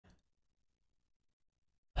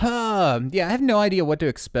Yeah, I have no idea what to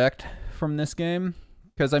expect from this game.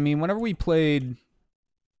 Because, I mean, whenever we played,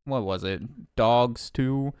 what was it? Dogz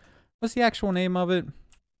 2. What's the actual name of it?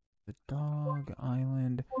 The Dog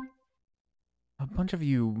Island. A bunch of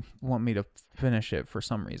you want me to finish it for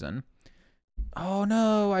some reason. Oh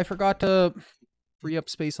no, I forgot to free up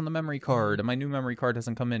space on the memory card, and my new memory card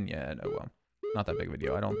hasn't come in yet. Oh well, not that big of a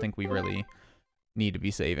deal. I don't think we really need to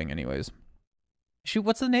be saving anyways. Shoot,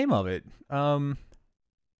 what's the name of it? Petz.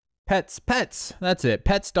 That's it.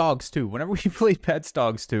 Petz Dogz 2. Whenever we played Petz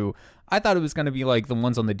Dogz 2, I thought it was going to be like the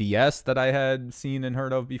ones on the DS that I had seen and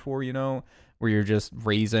heard of before, you know, where you're just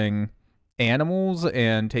raising animals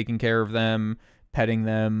and taking care of them, petting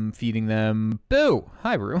them, feeding them. Boo!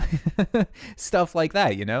 Hi, Rue. Stuff like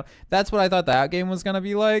that, you know? That's what I thought that game was going to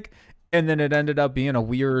be like. And then it ended up being a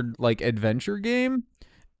weird, like, adventure game.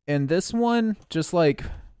 And this one, just like,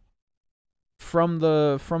 from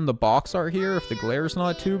the box art here, if the glare's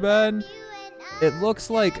not too bad, it looks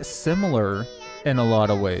like similar in a lot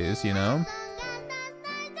of ways, you know?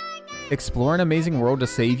 Explore an amazing world to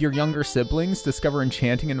save your younger siblings. Discover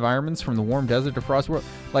enchanting environments from the warm desert to frost world.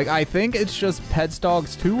 Like, I think it's just Petz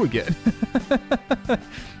Dogz 2 again.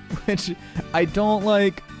 Which I don't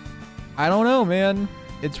like. I don't know, man.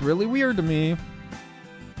 It's really weird to me.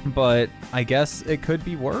 But I guess it could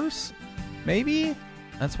be worse? Maybe?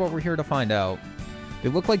 That's what we're here to find out. They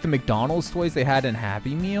look like the McDonald's toys they had in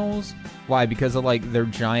Happy Meals. Why? Because of, like, their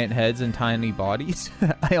giant heads and tiny bodies?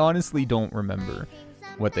 I honestly don't remember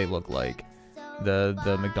what they look like, the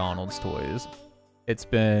McDonald's toys. It's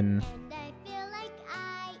been,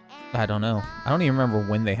 I don't know. I don't even remember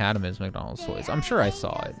when they had them as McDonald's toys. I'm sure I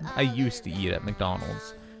saw it. I used to eat at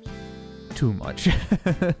McDonald's too much.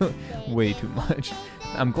 Way too much.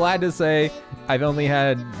 I'm glad to say I've only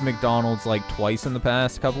had McDonald's like twice in the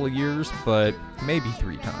past couple of years, but maybe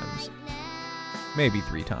 3 times. Maybe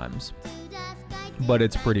 3 times. But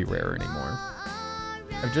it's pretty rare anymore.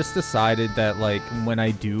 I've just decided that, like, when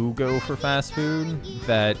I do go for fast food,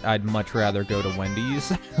 that I'd much rather go to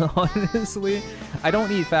Wendy's, honestly. I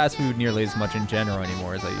don't eat fast food nearly as much in general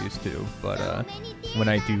anymore as I used to, but when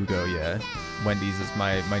I do go, yeah, Wendy's is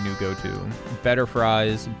my new go-to. Better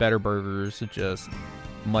fries, better burgers, just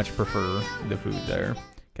much prefer the food there.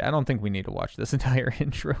 Okay, I don't think we need to watch this entire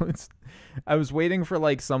intro. I was waiting for,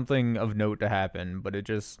 like, something of note to happen, but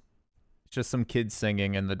it's just some kids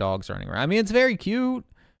singing and the dogs running around. I mean, it's very cute.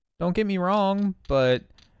 Don't get me wrong, but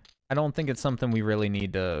I don't think it's something we really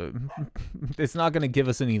need to... It's not going to give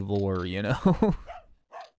us any lore, you know?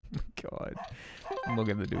 God. Look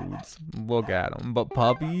at the dudes. Look at them. But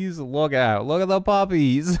puppies? Look out. Look at the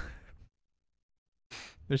puppies.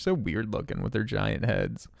 They're so weird looking with their giant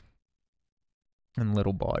heads. And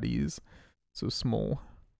little bodies. So small.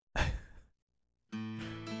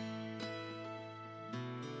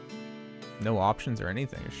 No options or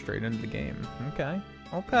anything, straight into the game. Okay.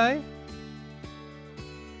 Okay.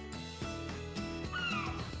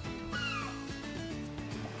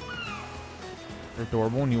 They're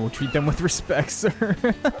adorable and you will treat them with respect, sir.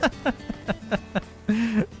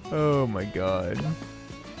 Oh my god.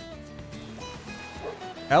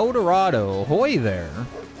 El Dorado, ahoy there.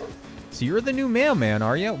 So you're the new mailman,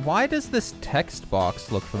 are you? Why does this text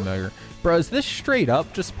box look familiar? Bro, is this straight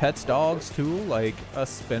up just Petz Dogz 2? Like a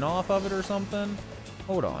spin-off of it or something?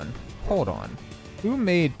 Hold on. Hold on. Who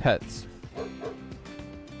made Petz?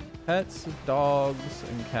 Petz, Dogs,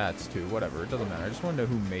 and Cats 2. Whatever. It doesn't matter. I just want to know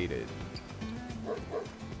who made it.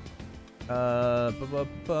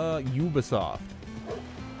 Ubisoft.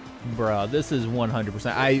 Bruh, this is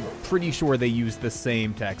 100%. I'm pretty sure they used the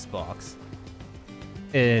same text box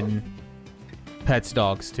in Petz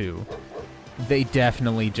Dogz 2. They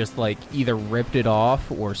definitely just, like, either ripped it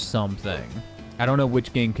off or something. I don't know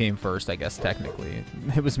which game came first, I guess, technically.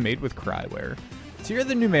 It was made with Cryware. So you're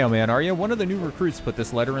the new mailman, are you? One of the new recruits put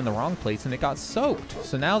this letter in the wrong place and it got soaked.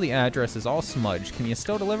 So now the address is all smudged. Can you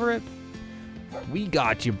still deliver it? We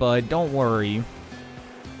got you, bud. Don't worry.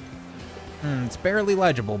 It's barely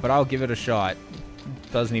legible, but I'll give it a shot.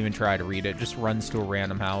 Doesn't even try to read it. Just runs to a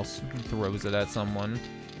random house and throws it at someone.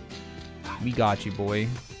 We got you, boy.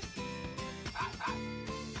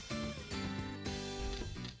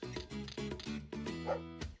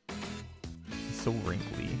 So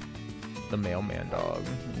wrinkly. The mailman dog.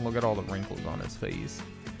 Look at all the wrinkles on his face.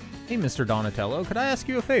 Hey, Mr. Donatello, could I ask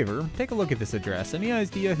you a favor? Take a look at this address. Any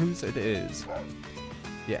idea whose it is?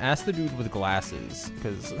 Yeah, ask the dude with glasses,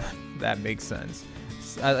 because that makes sense.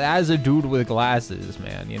 As a dude with glasses,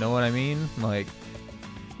 man, you know what I mean? Like,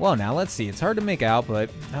 well, now let's see. It's hard to make out, but...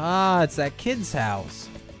 Ah, it's that kid's house.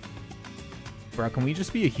 Bro, can we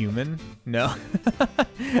just be a human? No.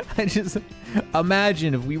 I just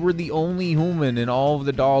imagine if we were the only human in all of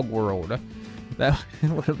the dog world. That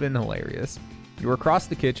would have been hilarious. You were across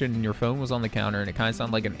the kitchen and your phone was on the counter and it kind of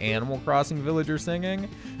sounded like an Animal Crossing villager singing.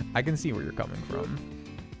 I can see where you're coming from.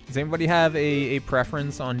 Does anybody have a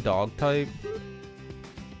preference on dog type?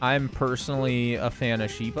 I'm personally a fan of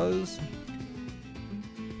Shibas.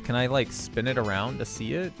 Can I like spin it around to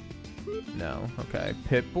see it? No. Okay.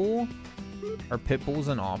 Pitbull? Are Pitbulls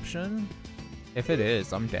an option? If it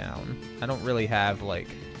is, I'm down. I don't really have like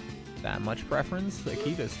that much preference.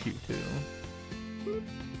 Akita's cute too.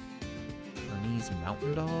 Bernese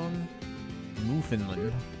Mountain Dog?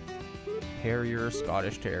 Newfoundland. Terrier,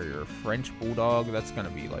 Scottish Terrier, French Bulldog. That's gonna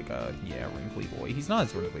be like a, yeah, wrinkly boy. He's not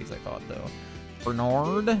as wrinkly as I thought though.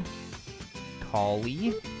 Bernard.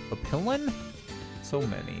 Collie. Papillon? So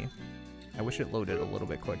many. I wish it loaded a little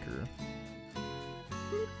bit quicker.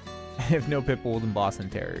 If no Pitbull, then Boston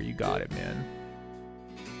Terrier. You got it, man.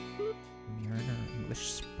 English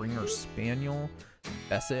Springer Spaniel.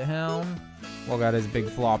 Basset Hound. Look at his big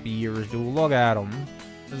floppy ears, dude. Look at him.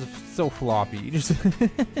 It's so floppy. Just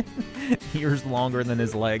ears longer than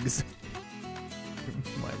his legs.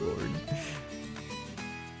 My lord.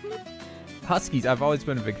 Huskies. I've always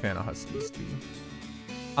been a big fan of Huskies, too.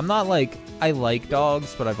 I'm not like... I like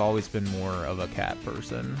dogs, but I've always been more of a cat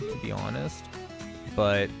person, to be honest.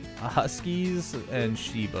 But Huskies and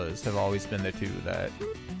Shibas have always been the two that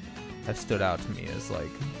have stood out to me as, like,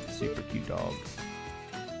 super cute dogs.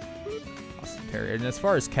 Terrier. And as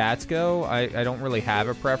far as cats go, I don't really have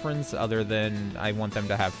a preference other than I want them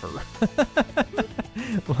to have fur.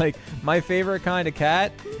 Like, my favorite kind of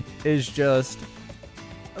cat is just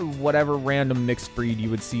whatever random mixed breed you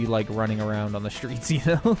would see, like, running around on the streets, you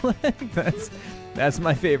know? Like, that's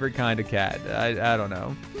my favorite kind of cat. I don't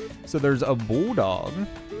know. So there's a bulldog.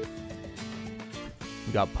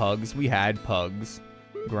 We got pugs. We had pugs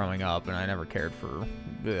growing up, and I never cared for...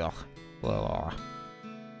 Ugh. Blah.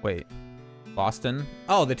 Wait. Boston?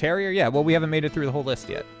 Oh, the Terrier? Yeah, well, we haven't made it through the whole list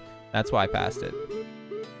yet. That's why I passed it.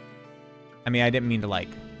 I mean, I didn't mean to, like,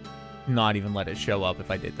 not even let it show up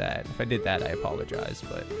if I did that. If I did that, I apologize,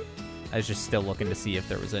 but I was just still looking to see if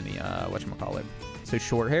there was any, whatchamacallit. So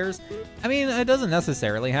short hairs? I mean, it doesn't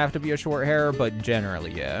necessarily have to be a short hair, but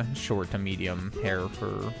generally, yeah. Short to medium hair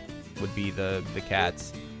would be the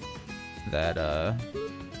cats that,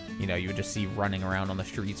 you know, you would just see running around on the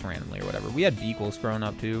streets randomly or whatever. We had beagles growing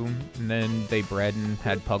up too, and then they bred and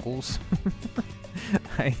had puggles.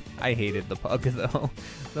 I hated the pug though.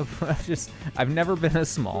 I've never been a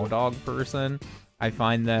small dog person. I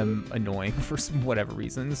find them annoying for whatever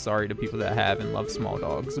reason. Sorry to people that have and love small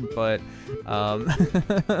dogs, but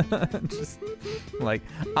just like,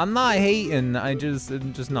 I'm not hating.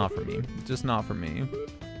 Just not for me. Just not for me.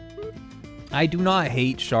 I do not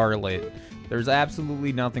hate Charlotte. There's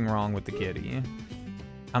absolutely nothing wrong with the kitty.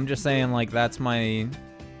 I'm just saying, like, that's my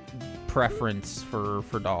preference for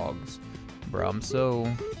dogs. Bro, I'm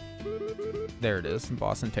so... There it is,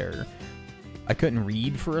 Boston Terrier. I couldn't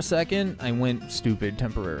read for a second. I went stupid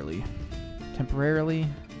temporarily. Temporarily?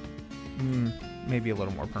 Maybe a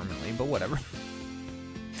little more permanently, but whatever.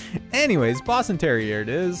 Anyways, Boston Terrier it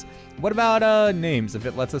is. What about names, if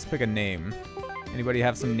it lets us pick a name? Anybody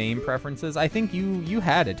have some name preferences? I think you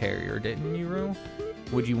had a terrier, didn't you, Rue?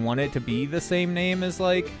 Would you want it to be the same name as,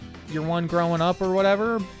 like, your one growing up or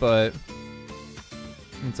whatever? But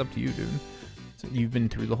it's up to you, dude. So you've been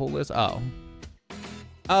through the whole list? Oh.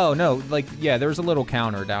 Oh, no. Like, yeah, there's a little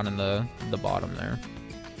counter down in the bottom there.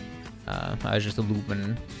 I was just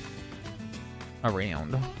looping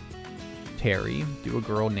around. Terry. Do a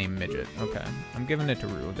girl named Midget. Okay. I'm giving it to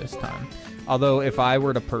Rue this time. Although, if I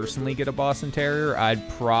were to personally get a Boston Terrier, I'd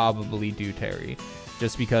probably do Terry.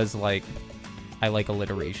 Just because, like, I like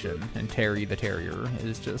alliteration. And Terry the Terrier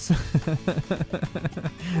is just...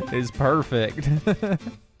 is perfect.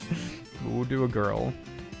 We'll do a girl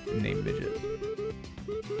named Midget.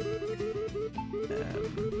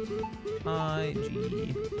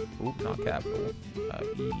 I-G... Oop, not capital.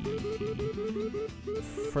 E-T.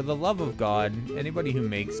 For the love of God, anybody who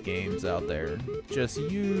makes games out there, just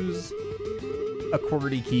use a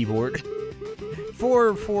QWERTY keyboard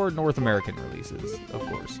for North American releases, of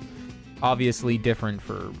course. Obviously different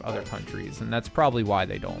for other countries, and that's probably why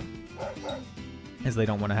they don't. Is they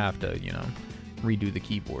don't want to have to, you know, redo the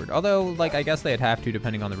keyboard. Although, like, I guess they'd have to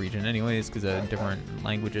depending on the region anyways, because of different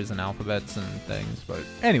languages and alphabets and things. But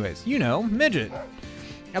anyways, you know, Midget.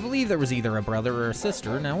 I believe there was either a brother or a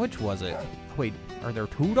sister. Now, which was it? Wait, are there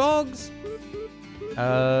two dogs?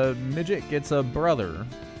 Midget gets a brother.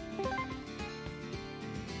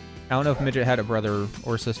 I don't know if Midget had a brother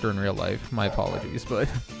or sister in real life. My apologies, but...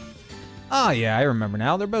 Ah, yeah, I remember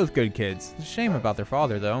now. They're both good kids. It's a shame about their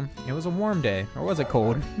father, though. It was a warm day. Or was it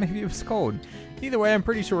cold? Maybe it was cold. Either way, I'm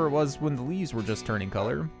pretty sure it was when the leaves were just turning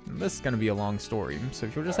color. This is going to be a long story, so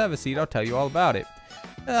if you'll just have a seat, I'll tell you all about it.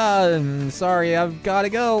 Sorry, I've got to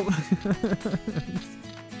go.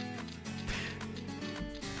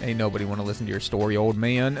 Ain't nobody want to listen to your story, old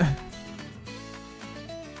man.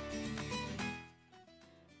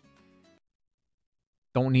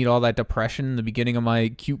 Don't need all that depression in the beginning of my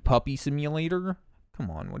cute puppy simulator.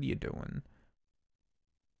 Come on, what are you doing?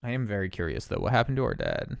 I am very curious, though. What happened to our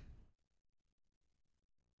dad?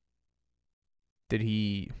 Did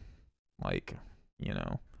he, like, you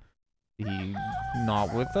know, he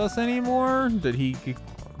not with us anymore? Did he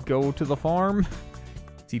go to the farm?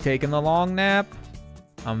 Is he taking the long nap?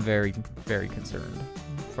 I'm very, very concerned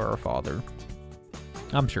for our father.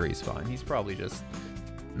 I'm sure he's fine. He's probably just,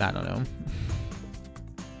 I don't know,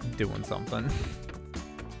 doing something.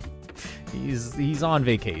 He's on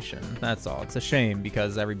vacation. That's all. It's a shame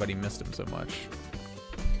because everybody missed him so much.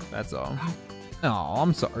 That's all. Oh,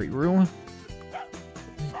 I'm sorry, Rue.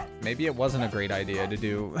 Maybe it wasn't a great idea to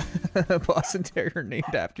do a Boston Terrier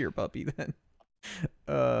named after your puppy then.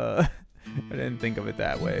 I didn't think of it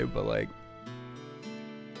that way, but like...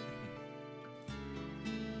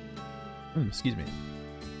 excuse me.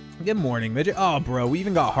 Good morning, Midget. Oh, bro, we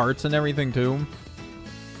even got hearts and everything, too.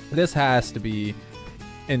 This has to be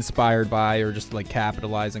inspired by or just, like,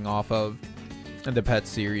 capitalizing off of the Petz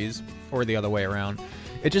series, or the other way around.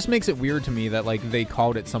 It just makes it weird to me that, like, they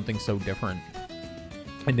called it something so different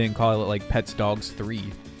and didn't call it, like, Petz Dogz 3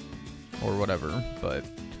 or whatever, but...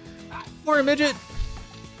 Morning, Midget!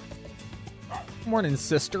 Morning,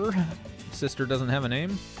 sister. Sister doesn't have a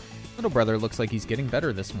name? Little brother looks like he's getting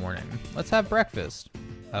better this morning. Let's have breakfast.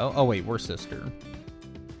 Oh wait, we're sister.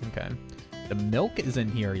 Okay. The milk isn't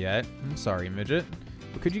here yet. I'm sorry, Midget.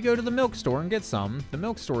 But could you go to the milk store and get some? The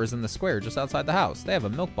milk store is in the square just outside the house. They have a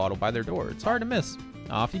milk bottle by their door. It's hard to miss.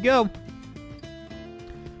 Off you go.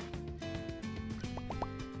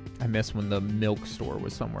 I miss when the milk store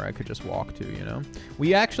was somewhere I could just walk to, you know?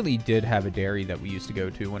 We actually did have a dairy that we used to go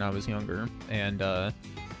to when I was younger. And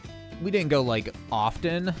we didn't go, like,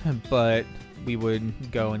 often, but we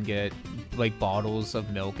would go and get, like, bottles of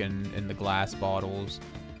milk in the glass bottles.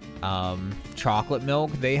 Chocolate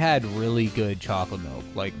milk, they had really good chocolate milk.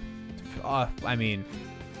 Like, I mean,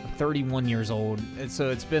 31 years old, so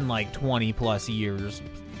it's been like 20 plus years,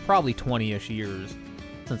 probably 20-ish years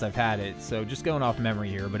since I've had it, so just going off memory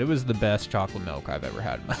here, but it was the best chocolate milk I've ever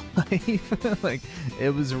had in my life. Like, it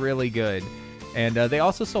was really good. And they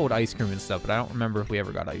also sold ice cream and stuff, but I don't remember if we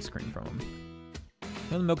ever got ice cream from them. Go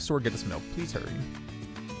to the milk store, get us milk. Please hurry.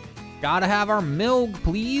 Gotta have our milk,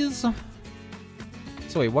 please.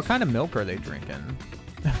 So wait, what kind of milk are they drinking?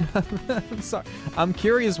 I'm sorry. I'm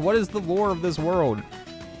curious, what is the lore of this world?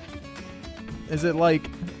 Is it like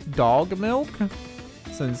dog milk?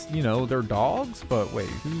 Since, you know, they're dogs? But wait,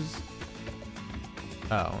 who's...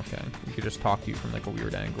 Oh, okay. We could just talk to you from like a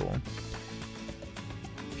weird angle.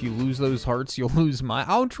 If you lose those hearts, you'll lose my...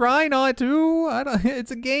 I'll try not to.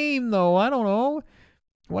 It's a game, though. I don't know.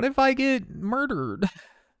 What if I get murdered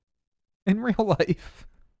in real life?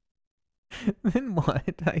 Then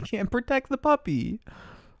what? I can't protect the puppy.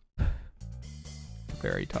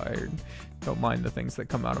 Very tired. Don't mind the things that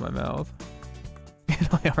come out of my mouth.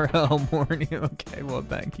 IRL morning. Okay, well,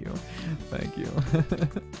 thank you. Thank you.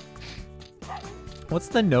 What's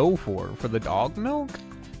the no for? For the dog milk?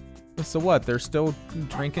 So what? They're still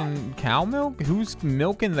drinking cow milk? Who's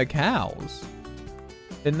milking the cows?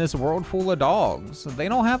 In this world full of dogs. They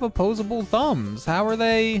don't have opposable thumbs. How are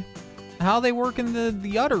they working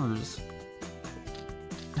the udders?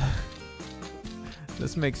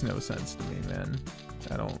 This makes no sense to me, man.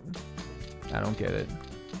 I don't get it.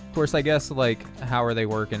 Of course, I guess, like, how are they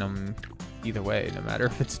working them either way, no matter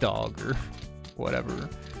if it's dog or whatever.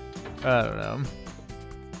 I don't know.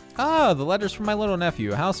 Ah, the letters from my little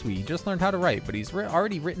nephew. How sweet. He just learned how to write, but he's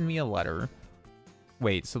already written me a letter.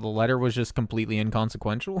 Wait, so the letter was just completely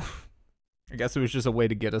inconsequential? I guess it was just a way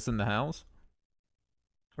to get us in the house?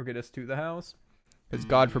 Or get us to the house? Because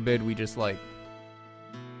God forbid we just, like,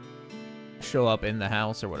 show up in the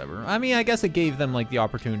house or whatever. I mean, I guess it gave them, like, the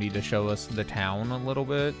opportunity to show us the town a little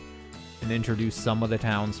bit and introduce some of the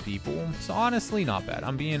town's people. So honestly, not bad.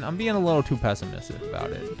 I'm being a little too pessimistic about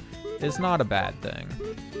it. It's not a bad thing.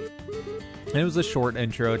 And it was a short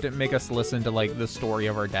intro. It didn't make us listen to, like, the story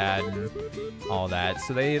of our dad and all that.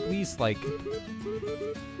 So they at least, like,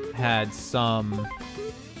 had some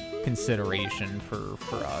consideration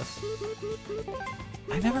for us.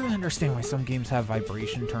 I never understand why some games have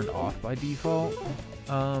vibration turned off by default.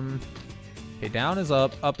 Okay, down is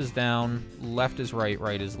up is down, left is right,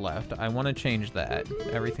 right is left. I want to change that.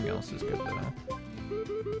 Everything else is good though.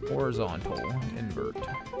 Horizontal, invert.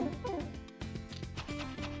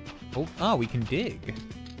 Oh, we can dig.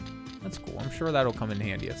 That's cool. I'm sure that'll come in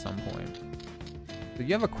handy at some point. So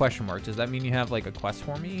you have a question mark. Does that mean you have like a quest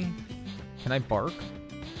for me? Can I bark?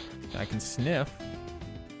 I can sniff.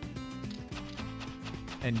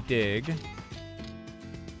 And dig.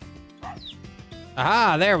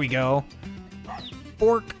 Ah, there we go.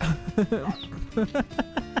 Fork.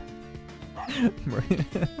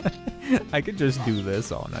 I could just do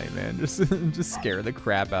this all night, man. Just scare the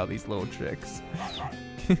crap out of these little chicks.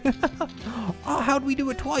 Oh, how'd we do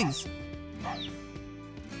it twice?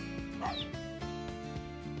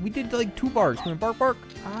 We did like 2 barks. We went bark, bark.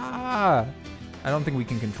 Ah. I don't think we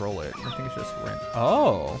can control it. I think it's just random.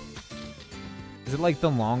 Oh. Is it like the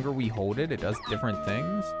longer we hold it, it does different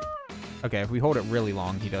things? Okay, if we hold it really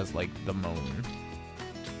long, he does like the moan.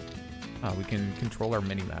 Oh, we can control our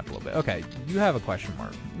mini-map a little bit. Okay, you have a question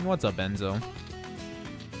mark. What's up, Enzo?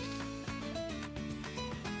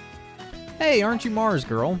 Hey, aren't you Mars,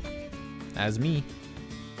 girl? As me.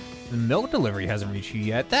 The milk delivery hasn't reached you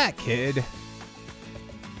yet. That kid.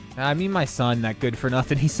 I mean my son, that good for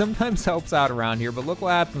nothing. He sometimes helps out around here, but look what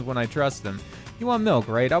happens when I trust him. You want milk,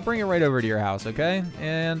 right? I'll bring it right over to your house, okay?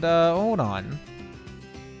 And, hold on.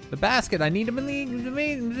 The basket I need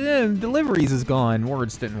to deliveries is gone.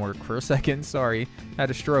 Words didn't work for a second. Sorry. Had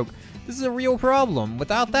a stroke. This is a real problem.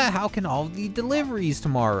 Without that, how can all the deliveries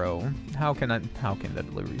tomorrow? How can the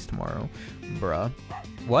deliveries tomorrow? Bruh.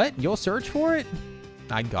 What? You'll search for it?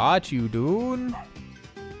 I got you, dude.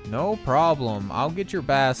 No problem. I'll get your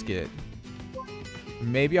basket.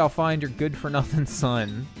 Maybe I'll find your good-for-nothing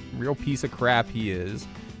son. Real piece of crap he is.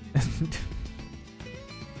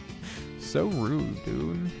 So rude,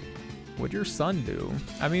 dude. What'd your son do?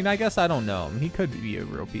 I mean, I guess I don't know him. He could be a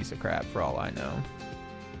real piece of crap for all I know.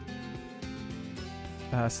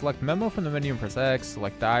 Select memo from the menu and press X.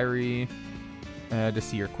 Select diary to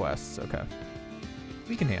see your quests. Okay.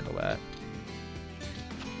 We can handle that.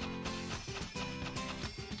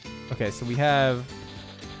 Okay, so we have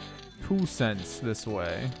 2 cents this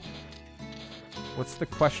way. What's the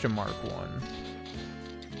question mark one?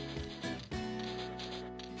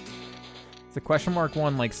 Is the question mark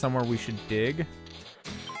one like somewhere we should dig?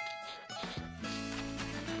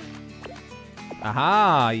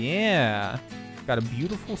 Aha, yeah. Got a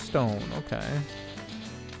beautiful stone, okay.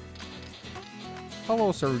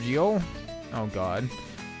 Hello, Sergio. Oh, God.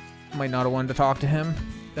 Might not have wanted to talk to him.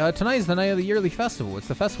 Tonight is the night of the yearly festival. It's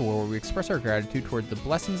the festival where we express our gratitude toward the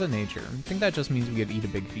blessings of nature. I think that just means we get to eat a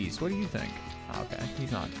big feast. What do you think? Oh, okay,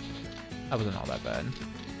 he's not. That wasn't all that bad.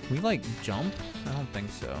 Can we, like, jump? I don't think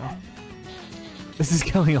so. This is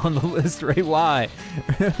going on the list, right? Why?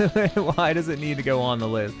 Why does it need to go on the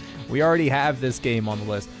list? We already have this game on the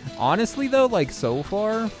list. Honestly, though, like, so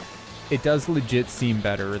far, it does legit seem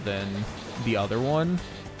better than the other one.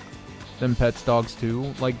 Than Petz, Dogz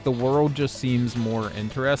 2. Like, the world just seems more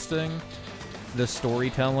interesting. The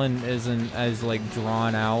storytelling isn't as, like,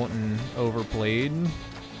 drawn out and overplayed.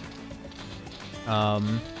 But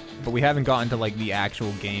we haven't gotten to, like, the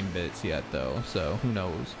actual game bits yet, though, so who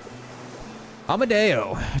knows.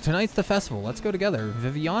 Amadeo, tonight's the festival. Let's go together.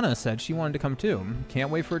 Viviana said she wanted to come too.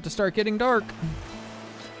 Can't wait for it to start getting dark.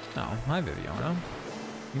 Oh, hi, Viviana.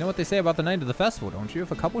 You know what they say about the night of the festival, don't you?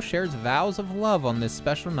 If a couple shares vows of love on this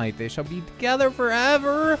special night, they shall be together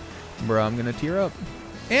forever. Bro, I'm gonna tear up.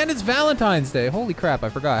 And it's Valentine's Day. Holy crap, I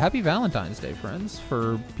forgot. Happy Valentine's Day, friends,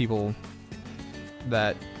 for people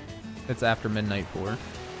that it's after midnight for.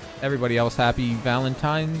 Everybody else, happy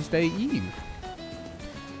Valentine's Day Eve.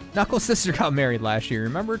 Knuckles' sister got married last year.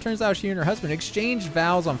 Remember, it turns out she and her husband exchanged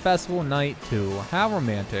vows on festival night too. How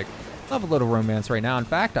romantic. Love a little romance right now. In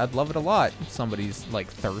fact, I'd love it a lot. Somebody's like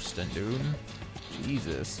thirsting, dude.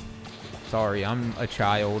 Jesus. Sorry, I'm a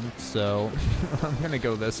child, so I'm gonna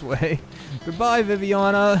go this way. Goodbye,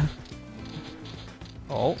 Viviana.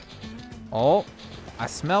 Oh. Oh. I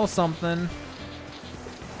smell something.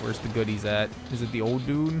 Where's the goodies at? Is it the old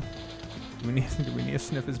dude? Do we need to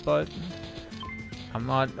sniff his butt? I'm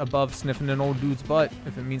not above sniffing an old dude's butt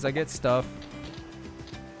if it means I get stuff.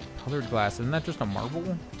 Colored glass. Isn't that just a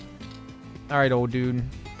marble? Alright, old dude.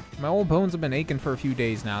 My old bones have been aching for a few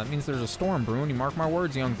days now. That means there's a storm brewing. You mark my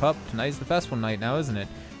words, young pup. Tonight's the festival night now, isn't it?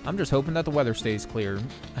 I'm just hoping that the weather stays clear.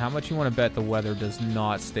 How much you want to bet the weather does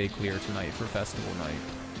not stay clear tonight for festival night?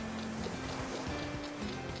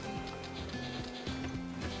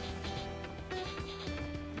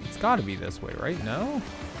 It's gotta be this way, right? No?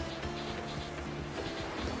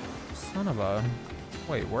 Son of a...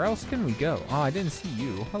 Wait, where else can we go? Oh, I didn't see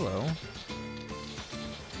you. Hello.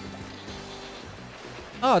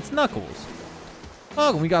 Oh, it's Knuckles.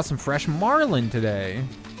 Oh, we got some fresh marlin today.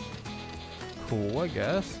 Cool, I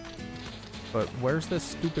guess. But where's this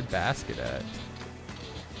stupid basket at?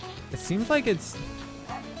 It seems like it's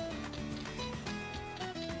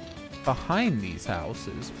behind these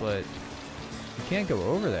houses, but you can't go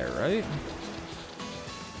over there, right?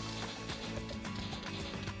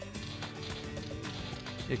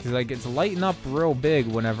 Yeah, because like it's lighting up real big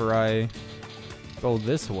whenever I go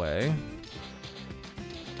this way.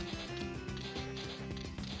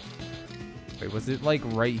 Wait, was it like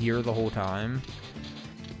right here the whole time?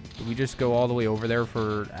 Did we just go all the way over there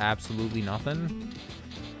for absolutely nothing?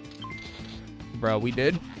 Bro, we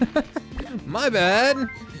did. My bad.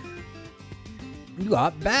 You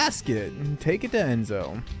got basket. Take it to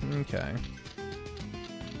Enzo. Okay.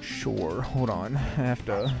 Sure. Hold on. I have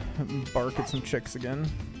to bark at some chicks again.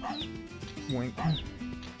 Wink.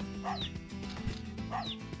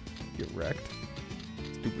 Get wrecked.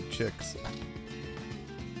 Stupid chicks.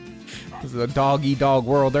 This is a dog-eat-dog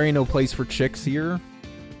world. There ain't no place for chicks here.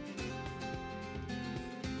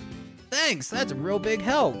 Thanks. That's a real big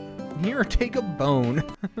help. Here, take a bone.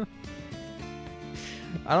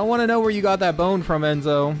 I don't want to know where you got that bone from,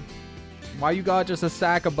 Enzo. Why you got just a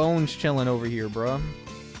sack of bones chilling over here, bro?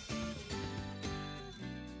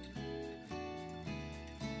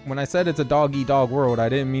 When I said it's a dog-eat-dog world, I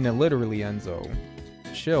didn't mean it literally, Enzo.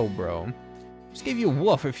 Chill, bro. Just gave you a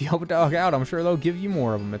woof. If you help a dog out, I'm sure they'll give you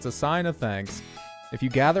more of them. It's a sign of thanks. If you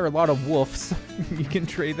gather a lot of woofs, you can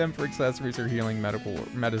trade them for accessories or healing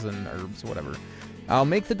medicine, herbs, whatever. I'll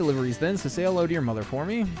make the deliveries then, so say hello to your mother for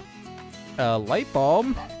me. Light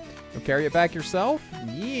bulb. You'll carry it back yourself?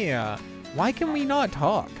 Yeah. Why can we not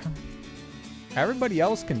talk? Everybody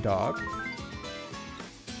else can talk.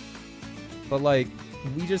 But, like,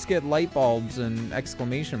 we just get light bulbs and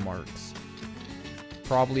exclamation marks.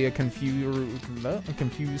 Probably a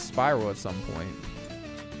confused spiral at some point.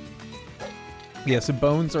 Yeah, so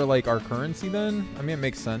bones are, like, our currency then? I mean, it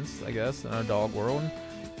makes sense, I guess, in a dog world.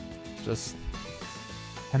 Just...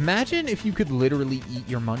 imagine if you could literally eat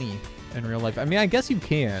your money in real life. I mean, I guess you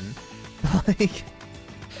can. Like,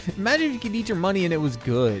 imagine if you could eat your money and it was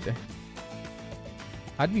good.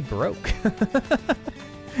 I'd be broke.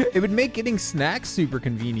 It would make getting snacks super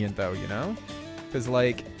convenient, though, you know? Because,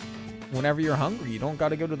 like, whenever you're hungry, you don't got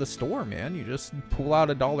to go to the store, man. You just pull out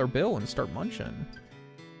a dollar bill and start munching.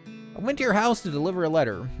 I went to your house to deliver a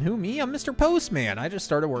letter. Who, me? I'm Mr. Postman. I just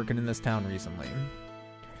started working in this town recently.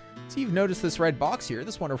 So you've noticed this red box here.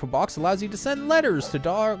 This wonderful box allows you to send letters to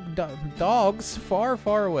dogs far,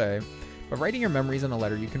 far away. By writing your memories in a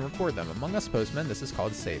letter, you can record them. Among us postmen, this is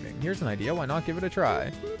called saving. Here's an idea. Why not give it a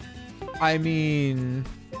try? I mean,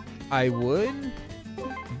 I would,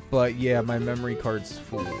 but yeah, my memory card's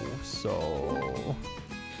full, so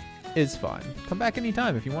it's fine. Come back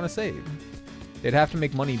anytime if you want to save. They'd have to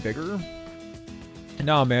make money bigger.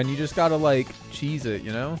 No, man, you just gotta, like, cheese it,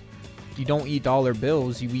 you know? You don't eat dollar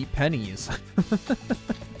bills, you eat pennies.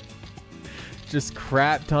 Just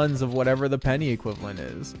crap tons of whatever the penny equivalent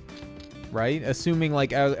is, right? Assuming,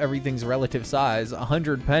 like, everything's relative size,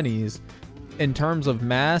 100 pennies in terms of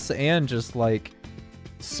mass and just, like,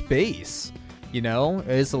 space, you know?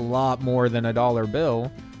 It's a lot more than a dollar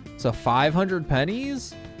bill. So 500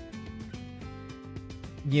 pennies?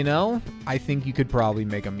 You know, I think you could probably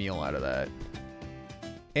make a meal out of that.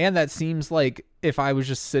 And that seems like if I was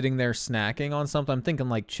just sitting there snacking on something, I'm thinking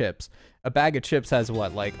like chips. A bag of chips has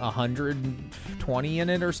what, like 120 in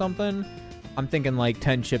it or something? I'm thinking like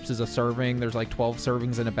 10 chips is a serving. There's like 12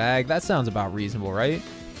 servings in a bag. That sounds about reasonable, right?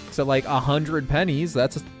 So like 100 pennies,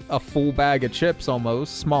 that's a full bag of chips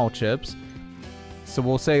almost, small chips. So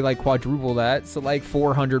we'll say like quadruple that. So like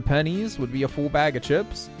 400 pennies would be a full bag of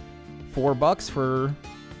chips. $4 for...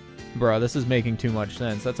 Bro, this is making too much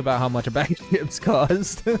sense. That's about how much a bag of chips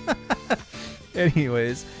cost.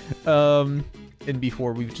 Anyways, and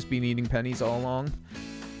before we've just been eating pennies all along.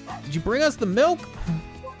 Did you bring us the milk?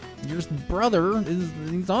 Your brother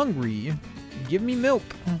he's hungry. Give me milk.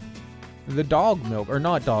 The dog milk, or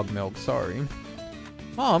not dog milk, sorry.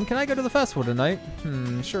 Mom, can I go to the festival tonight?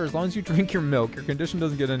 Sure, as long as you drink your milk. Your condition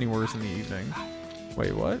doesn't get any worse in the evening.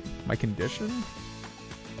 Wait, what? My condition?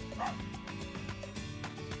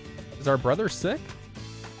 Is our brother sick?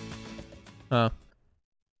 They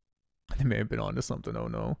may have been onto something. Oh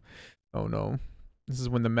no. Oh no. This is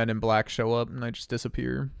when the men in black show up and I just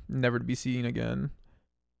disappear. Never to be seen again.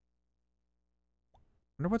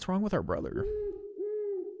 Wonder what's wrong with our brother.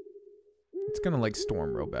 It's gonna like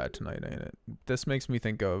storm real bad tonight, ain't it? This makes me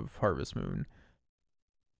think of Harvest Moon.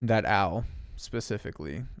 That owl,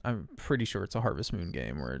 specifically. I'm pretty sure it's a Harvest Moon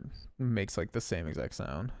game where it makes like the same exact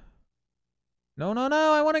sound. No, no,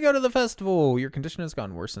 no, I want to go to the festival. Your condition has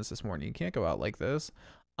gotten worse since this morning. You can't go out like this.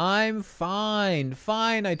 I'm fine.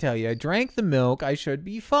 Fine, I tell you. I drank the milk. I should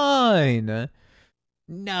be fine.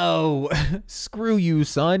 No. Screw you,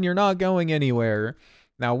 son. You're not going anywhere.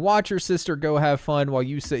 Now watch your sister go have fun while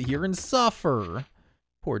you sit here and suffer.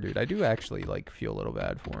 Poor dude. I do actually, like, feel a little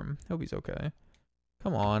bad for him. Hope he's okay.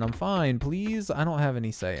 Come on. I'm fine. Please. I don't have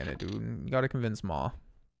any say in it, dude. You gotta convince Ma.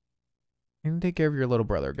 You can take care of your little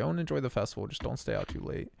brother. Go and enjoy the festival. Just don't stay out too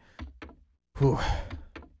late. Whew.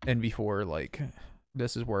 And before, like,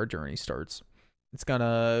 this is where our journey starts. It's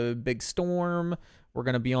gonna big storm. We're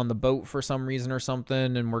gonna be on the boat for some reason or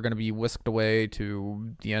something, and we're gonna be whisked away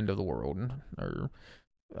to the end of the world. Or,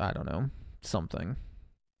 I don't know, something.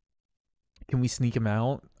 Can we sneak him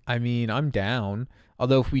out? I mean, I'm down.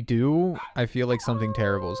 Although if we do, I feel like something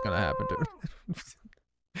terrible is gonna happen to him.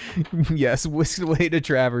 Yes, whisked away to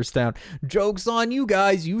Traverse Town. Joke's on you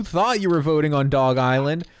guys. You thought you were voting on Dog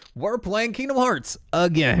Island. We're playing Kingdom Hearts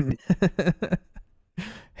again.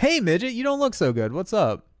 Hey, midget, you don't look so good. What's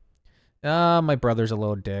up? My brother's a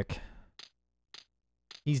little dick.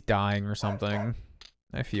 He's dying or something.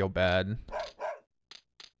 I feel bad.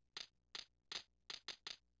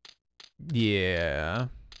 Yeah.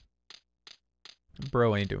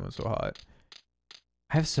 Bro ain't doing so hot.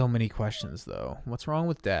 I have so many questions, though. What's wrong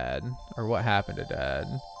with Dad? Or what happened to Dad?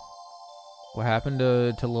 What happened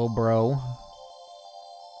to little bro?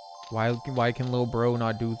 Why can little bro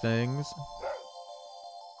not do things?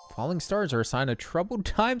 Falling stars are a sign of troubled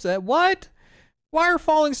times. What? Why are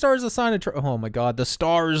falling stars a sign of trouble? Oh my god, the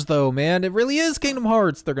stars, though, man. It really is Kingdom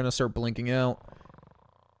Hearts. They're gonna start blinking out.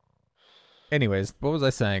 Anyways, what was I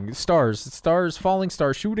saying? Stars, falling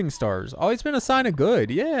stars, shooting stars. Always been a sign of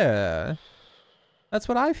good, yeah. That's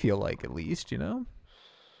what I feel like, at least, you know?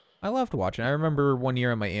 I loved watching. I remember one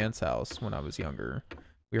year at my aunt's house when I was younger.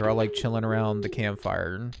 We were all, like, chilling around the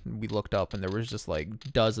campfire, and we looked up, and there was just,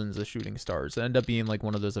 like, dozens of shooting stars. It ended up being, like,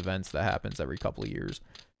 one of those events that happens every couple of years.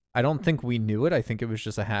 I don't think we knew it. I think it was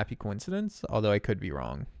just a happy coincidence, although I could be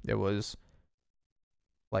wrong. It was,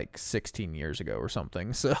 like, 16 years ago or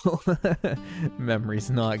something, so memory's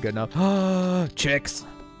not good enough. Chicks!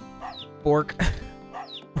 Bork.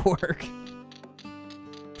 Bork.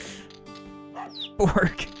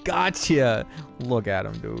 Bork, gotcha. Look at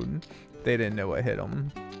him, dude. They didn't know what hit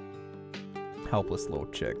him. Helpless little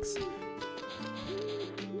chicks.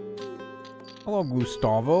 Hello,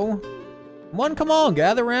 Gustavo. Come on,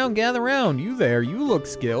 gather round, gather round. You there, you look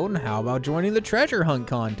skilled. How about joining the treasure hunt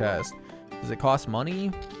contest? Does it cost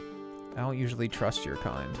money? I don't usually trust your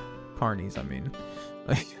kind. Carnies, I mean.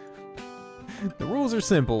 The rules are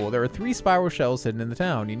simple. There are 3 spiral shells hidden in the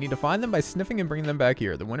town. You need to find them by sniffing and bringing them back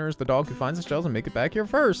here. The winner is the dog who finds the shells and make it back here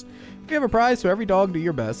first. You have a prize, so every dog do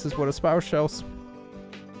your best. Is what a spiral shell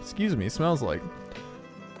smells like.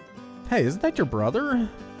 Hey, isn't that your brother?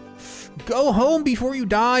 Go home before you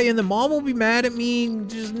die and the mom will be mad at me.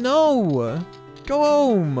 Just no. Go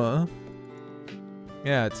home.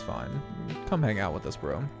 Yeah, it's fine. Come hang out with us,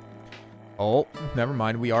 bro. Oh, never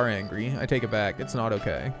mind. We are angry. I take it back. It's not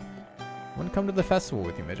okay. I want to come to the festival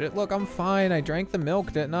with you, midget. Look, I'm fine. I drank the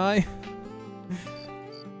milk, didn't I?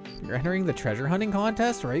 You're entering the treasure hunting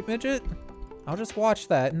contest, right, midget? I'll just watch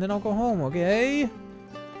that and then I'll go home, okay?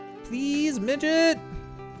 Please, midget?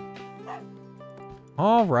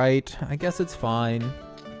 Alright, I guess it's fine.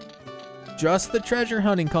 Just the treasure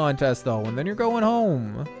hunting contest, though, and then you're going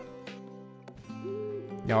home.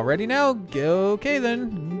 Y'all ready now? Okay,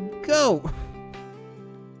 then. Go!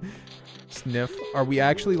 Sniff. Are we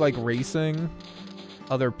actually, like, racing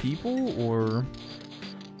other people, or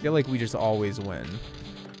I feel like we just always win?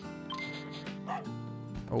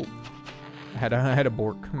 Oh. I had a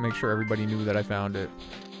bork. Make sure everybody knew that I found it.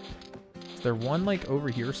 Is there one, like, over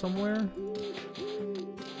here somewhere?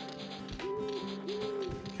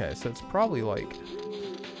 Okay, so it's probably, like,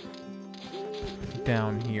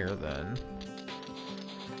 down here, then.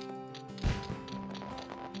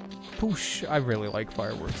 Poosh! I really like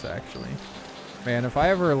fireworks, actually. Man, if I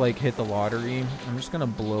ever, like, hit the lottery, I'm just gonna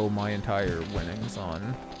blow my entire winnings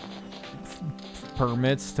on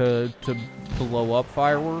permits to blow up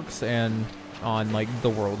fireworks and on, like, the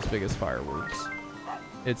world's biggest fireworks.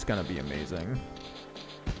 It's gonna be amazing.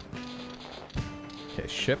 Okay,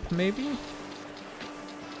 ship, maybe?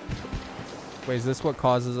 Wait, is this what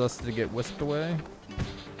causes us to get whisked away?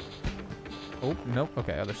 Oh, nope.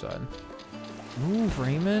 Okay, other side. Move,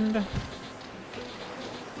 Raymond. I'm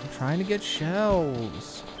trying to get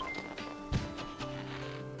shells.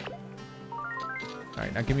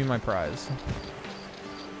 Alright, now give me my prize.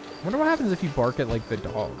 Wonder what happens if you bark at, like, the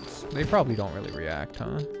dogs. They probably don't really react,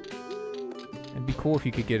 huh? It'd be cool if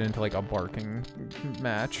you could get into, like, a barking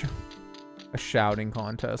match. A shouting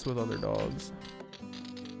contest with other dogs.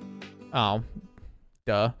 Oh.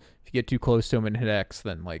 Duh. If you get too close to him and hit X,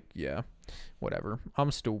 then, like, yeah. Whatever.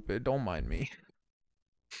 I'm stupid. Don't mind me.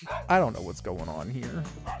 I don't know what's going on here.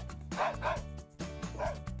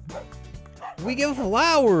 We give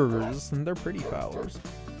flowers! And they're pretty flowers.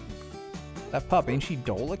 That pup, ain't she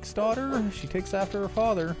Dolik's daughter? She takes after her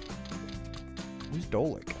father. Who's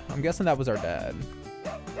Dolik? I'm guessing that was our dad.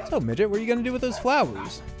 So, Midget, what are you gonna do with those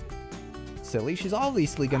flowers? Silly, she's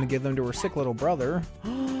obviously gonna give them to her sick little brother.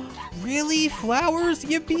 Really? Flowers?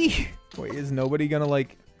 Yippee! Wait, is nobody gonna,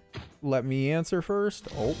 like, let me answer first?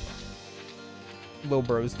 Oh. Lil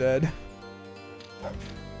bro's dead.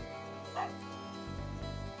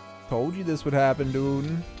 Told you this would happen,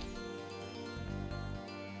 dude.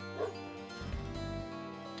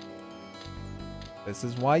 This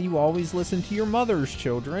is why you always listen to your mothers,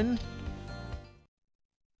 children.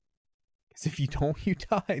 Because if you don't, you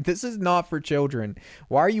die. This is not for children.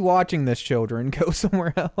 Why are you watching this, children? Go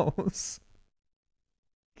somewhere else.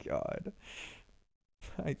 God.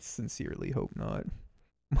 I sincerely hope not.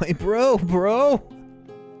 My bro.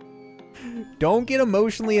 Don't get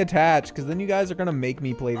emotionally attached, because then you guys are going to make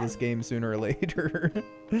me play this game sooner or later.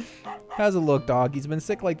 How's it look, dog? He's been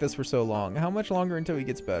sick like this for so long. How much longer until he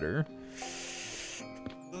gets better?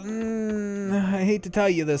 I hate to tell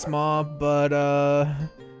you this, Ma, but,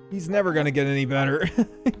 he's never gonna get any better.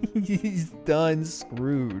 He's done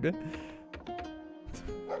screwed.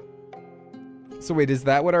 So wait, is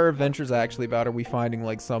that what our adventure's actually about? Are we finding,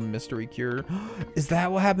 like, some mystery cure? Is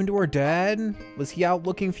that what happened to our dad? Was he out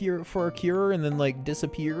looking for a cure and then, like,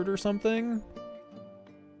 disappeared or something?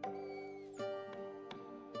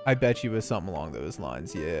 I bet you it was something along those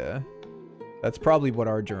lines, yeah. That's probably what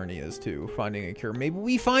our journey is, too. Finding a cure. Maybe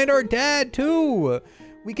we find our dad, too!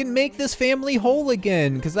 We can make this family whole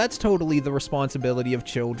again, because that's totally the responsibility of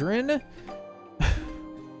children.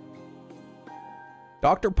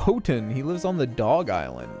 Dr. Poten, he lives on the Dog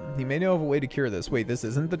Island. He may know of a way to cure this. Wait, this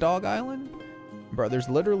isn't the Dog Island? Bro, there's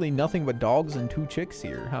literally nothing but dogs and 2 chicks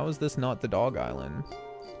here. How is this not the Dog Island?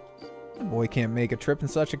 The boy can't make a trip in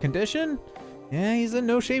such a condition. Yeah, he's in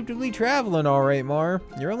no shape to be traveling, alright, Mar.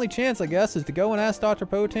 Your only chance, I guess, is to go and ask Dr.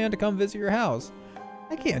 Potan to come visit your house.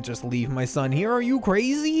 I can't just leave my son here, are you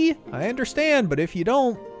crazy? I understand, but if you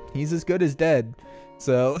don't, he's as good as dead.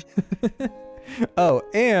 So, oh,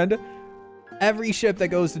 and every ship that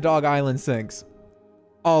goes to Dog Island sinks.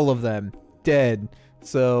 All of them. Dead.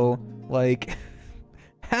 So, like,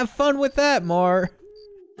 have fun with that, Mar.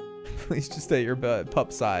 Please just stay at your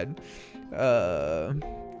pup side.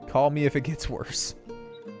 Call me if it gets worse.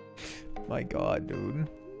 My God, dude.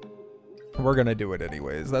 We're gonna do it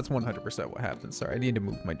anyways. That's 100% what happens. Sorry, I need to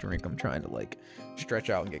move my drink. I'm trying to, like, stretch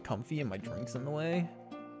out and get comfy and my drink's in the way.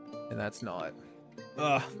 And that's not.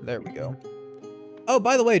 Ugh, there we go. Oh,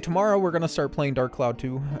 by the way, tomorrow we're gonna start playing Dark Cloud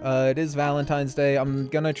 2. It is Valentine's Day. I'm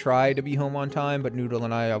gonna try to be home on time, but Noodle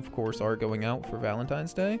and I, of course, are going out for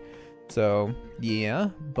Valentine's Day. So, yeah,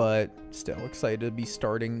 but still excited to be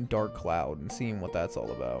starting Dark Cloud and seeing what that's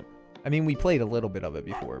all about. I mean, we played a little bit of it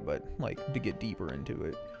before, but, like, to get deeper into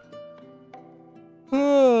it.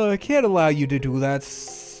 I can't allow you to do that,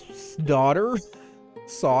 daughter.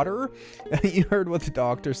 Solder. You heard what the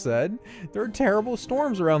doctor said. There are terrible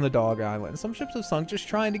storms around the Dog Island. Some ships have sunk just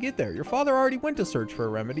trying to get there. Your father already went to search for a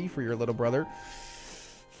remedy for your little brother.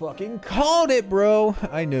 Fucking called it, bro.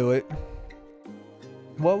 I knew it.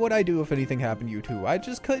 What would I do if anything happened to you two? I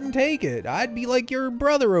just couldn't take it. I'd be like your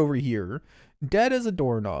brother over here. Dead as a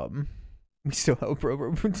doorknob. We still have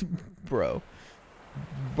bro.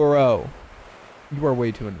 You are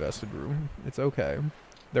way too invested, bro. It's okay.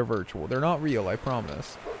 They're virtual. They're not real, I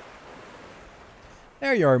promise.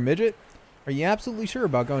 There you are, Midget. Are you absolutely sure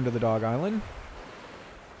about going to the Dog Island?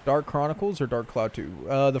 Dark Chronicles or Dark Cloud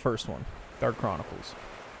 2? The first one. Dark Chronicles.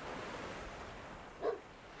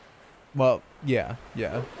 Well, yeah.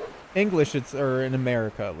 English, or in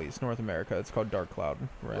America at least, North America, it's called Dark Cloud,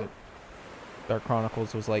 right? Dark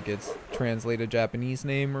Chronicles was like its translated Japanese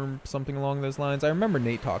name or something along those lines. I remember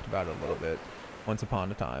Nate talked about it a little bit once upon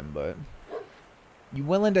a time, but... You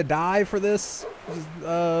willing to die for this?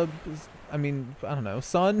 I mean, I don't know,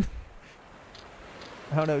 son?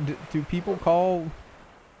 I don't know, do people call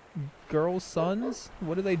girls sons?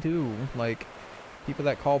 What do they do? Like, people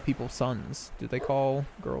that call people sons, do they call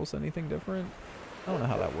girls anything different? I don't know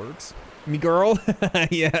how that works. Me girl?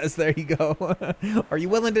 Yes, there you go. Are you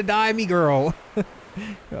willing to die, me girl?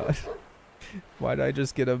 God. Why did I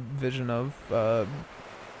just get a vision of the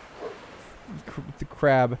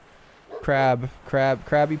crab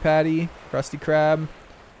Krabby Patty, Krusty Krab.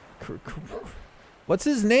 What's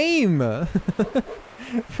his name?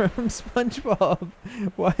 From SpongeBob.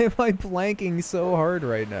 Why am I blanking so hard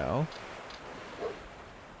right now?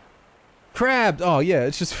 Krabs! Oh yeah,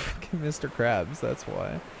 it's just fucking Mr. Krabs, that's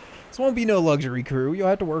why. This won't be no luxury crew. You'll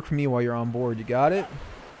have to work for me while you're on board, you got it?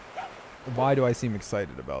 Why do I seem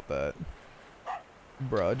excited about that?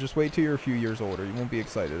 Bruh, just wait till you're a few years older. You won't be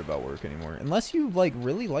excited about work anymore. Unless you, like,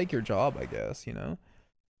 really like your job, I guess, you know?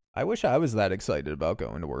 I wish I was that excited about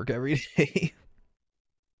going to work every day.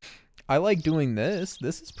 I like doing this.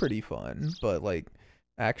 This is pretty fun. But, like,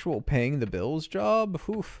 actual paying the bills job?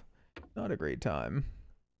 Oof. Not a great time.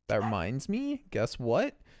 That reminds me, guess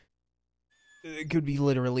what? It could be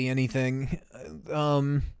literally anything.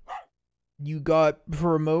 You got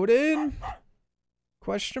promoted?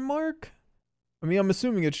 Question mark? I mean, I'm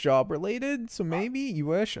assuming it's job related, so maybe you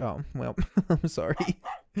wish. Oh, well, I'm sorry.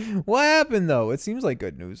 What happened though? It seems like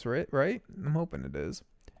good news, right? I'm hoping it is.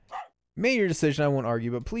 Made your decision, I won't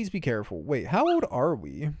argue, but please be careful. Wait, how old are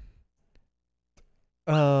we?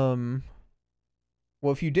 Well,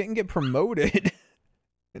 if you didn't get promoted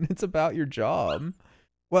and it's about your job.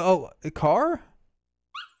 Well, oh, a car?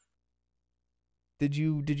 Did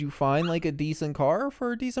you find like a decent car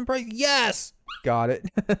for a decent price? Yes! Got it.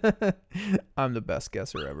 I'm the best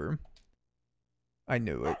guesser ever. I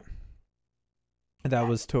knew it. That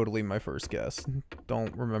was totally my first guess.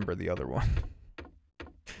 Don't remember the other one.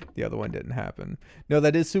 The other one didn't happen. No,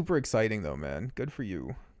 that is super exciting though, man. Good for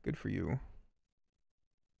you. Good for you.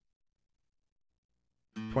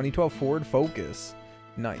 2012 Ford Focus.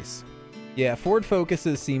 Nice. Yeah, Ford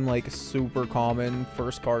Focuses seem like super common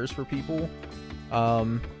first cars for people.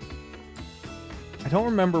 I don't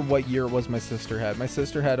remember what year it was my sister had. My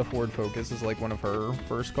sister had a Ford Focus as like one of her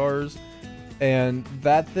first cars, and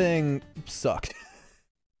that thing sucked.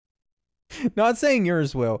 Not saying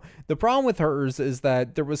yours will. The problem with hers is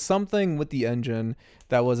that there was something with the engine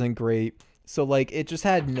that wasn't great. So like it just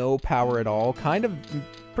had no power at all, kind of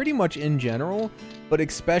pretty much in general, but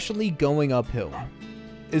especially going uphill.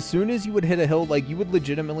 As soon as you would hit a hill, like you would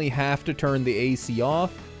legitimately have to turn the AC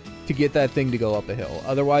off to get that thing to go up a hill.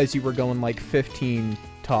 Otherwise you were going like 15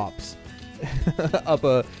 tops up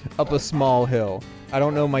a small hill. I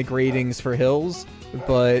don't know my gradings for hills,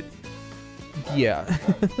 but yeah.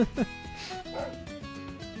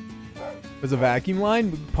 Was a vacuum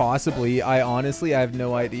line? Possibly. I have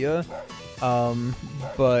no idea.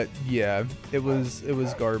 But yeah, it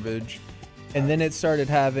was garbage. And then it started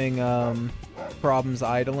having problems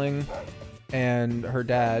idling, and her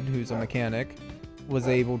dad, who's a mechanic, was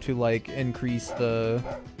able to like increase the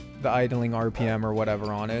idling RPM or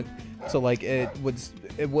whatever on it, so like it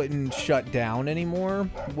wouldn't shut down anymore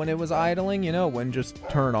when it was idling, you know, it wouldn't just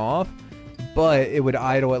turn off, but it would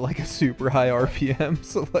idle at like a super high RPM,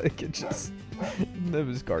 so like it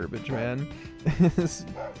was garbage, man.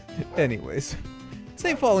 Anyways,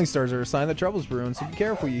 say falling stars are a sign that trouble's brewing, so be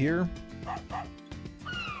careful, you hear?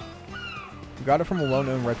 We got it from a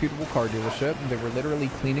well-known, reputable car dealership. They were literally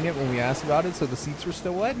cleaning it when we asked about it, so the seats were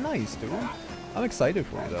still wet. Nice, dude. I'm excited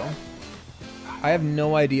for you, though. I have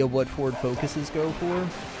no idea what Ford Focuses go for.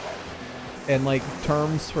 And, like,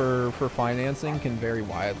 terms for financing can vary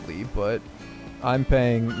widely, but I'm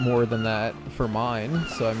paying more than that for mine.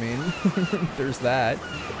 So, I mean, there's that.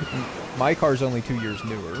 My car's only 2 years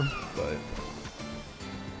newer, but...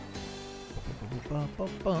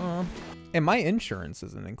 And my insurance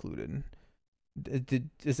isn't included.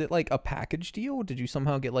 Is it like a package deal? Did you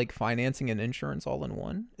somehow get like financing and insurance all in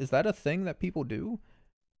one? Is that a thing that people do?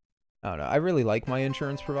 I don't know. I really like my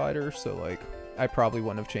insurance provider, so like I probably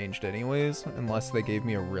wouldn't have changed anyways unless they gave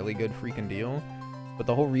me a really good freaking deal. But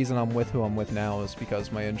the whole reason I'm with who I'm with now is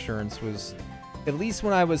because my insurance was, at least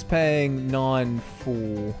when I was paying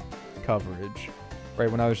non-full coverage, right?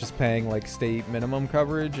 When I was just paying like state minimum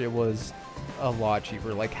coverage, it was a lot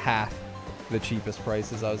cheaper, like half the cheapest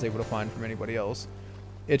prices I was able to find from anybody else.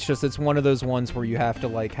 It's just, it's one of those ones where you have to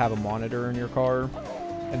like have a monitor in your car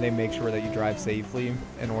and they make sure that you drive safely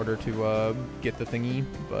in order to get the thingy,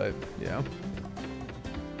 but yeah.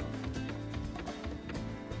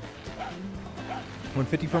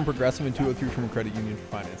 150 from Progressive and 203 from a credit union for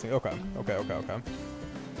financing. Okay.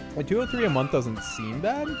 Like 203 a month doesn't seem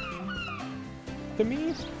bad to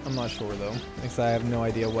me. I'm not sure though, because I have no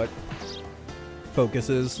idea what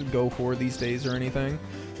Focuses go for these days or anything.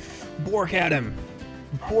 Bork at him!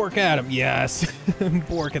 Bork at him! Yes!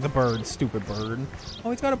 Bork at the bird, stupid bird.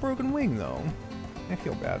 Oh, he's got a broken wing though. I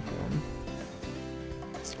feel bad for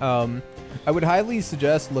him. I would highly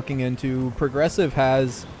suggest looking into, Progressive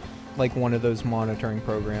has like one of those monitoring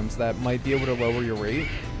programs that might be able to lower your rate.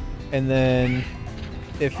 And then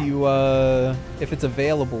if it's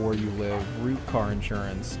available where you live, root car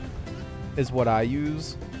insurance is what I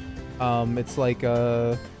use. It's like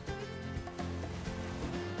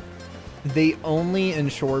they only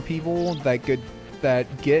insure people that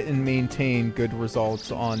get and maintain good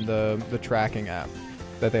results on the tracking app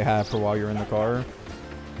that they have for while you're in the car.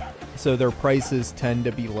 So their prices tend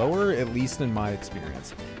to be lower, at least in my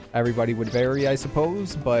experience. Everybody would vary, I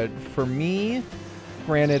suppose, but for me,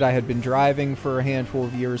 granted, I had been driving for a handful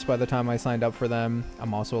of years by the time I signed up for them.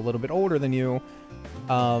 I'm also a little bit older than you.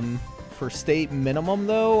 For state minimum,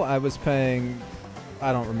 though, I was paying,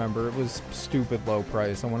 I don't remember, it was stupid low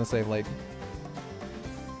price. I want to say like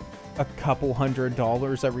a couple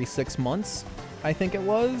 $100 every 6 months, I think it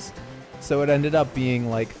was. So it ended up being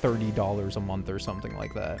like $30 a month or something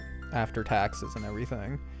like that, after taxes and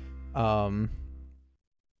everything. All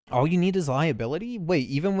you need is liability? Wait,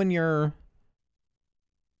 even when you're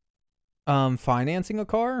financing a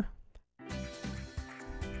car?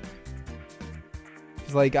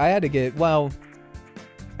 Like, I had to get, well,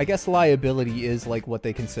 I guess liability is like what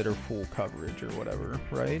they consider full coverage or whatever,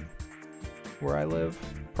 right? Where I live?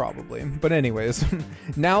 Probably. But anyways,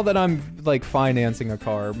 now that I'm like financing a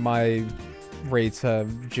car, my rates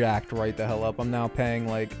have jacked right the hell up. I'm now paying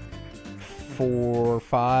like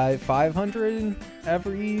 $500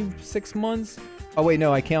 every 6 months. Oh wait,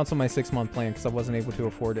 no, I canceled my 6-month plan because I wasn't able to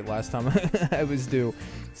afford it last time I was due.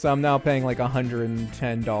 So I'm now paying like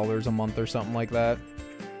 $110 a month or something like that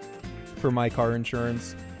for my car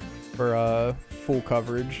insurance for full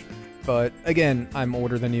coverage. But again, I'm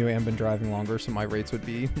older than you and been driving longer, so my rates would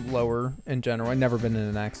be lower in general. I've never been in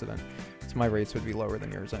an accident, so my rates would be lower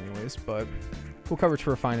than yours anyways. But full coverage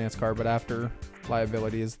for a finance car, but after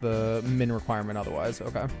liability is the min requirement otherwise.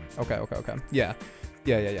 Okay. Yeah.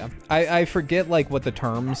 I forget like what the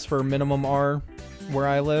terms for minimum are where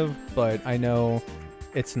I live, but I know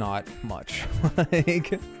it's not much.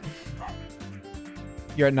 Like,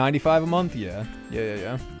 you're at 95 a month? Yeah.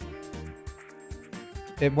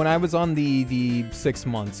 When I was on the 6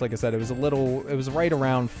 months, like I said, it was right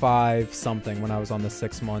around 5 something when I was on the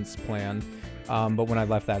 6 months plan. But when I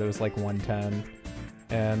left that, it was like 110.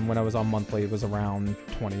 And when I was on monthly, it was around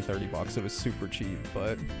 20-30 bucks. It was super cheap,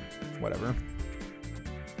 but whatever.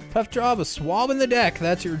 Tough job of swabbing the deck.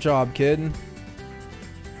 That's your job, kid.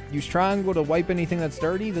 Use triangle to wipe anything that's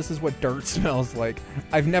dirty. This is what dirt smells like.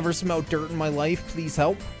 I've never smelled dirt in my life. Please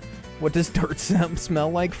help. What does dirt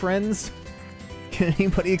smell like, friends? Can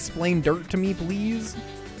anybody explain dirt to me, please?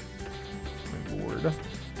 My lord.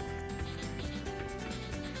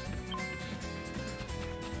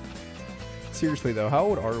 Seriously, though, how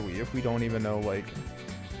old are we if we don't even know, like,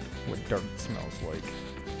 what dirt smells like?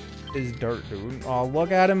 Is dirt, dude. Oh,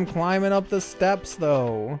 look at him climbing up the steps,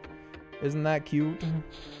 though. Isn't that cute?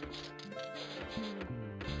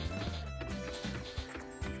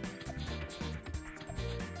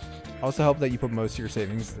 Also help that you put most of your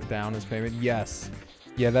savings down as payment. Yes.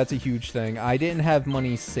 Yeah, that's a huge thing. I didn't have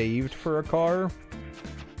money saved for a car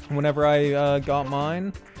whenever I got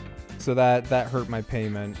mine, so that hurt my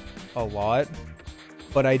payment a lot.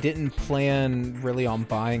 But I didn't plan really on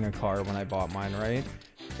buying a car when I bought mine, right?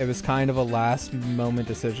 It was kind of a last moment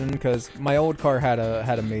decision because my old car had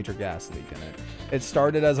a major gas leak in it. It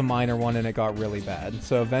started as a minor one and it got really bad.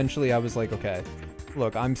 So eventually I was like, okay,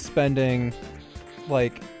 look, I'm spending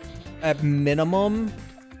like at minimum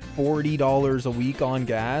 $40 a week on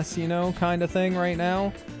gas, you know, kind of thing right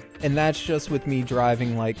now. And that's just with me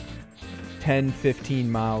driving like 10-15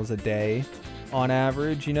 miles a day on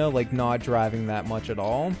average, you know, like not driving that much at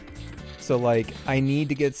all. So like I need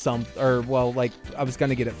to get like I was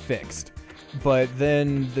gonna get it fixed, but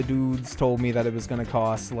then the dudes told me that it was gonna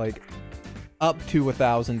cost like up to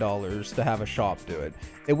 $1,000 to have a shop do it.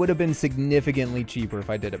 It would have been significantly cheaper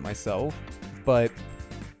if I did it myself, but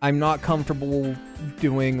I'm not comfortable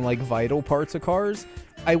doing like vital parts of cars.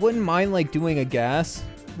 I wouldn't mind like doing a gas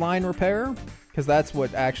line repair because that's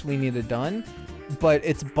what actually needed done, but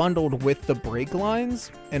it's bundled with the brake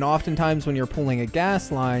lines, and oftentimes when you're pulling a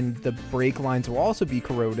gas line, the brake lines will also be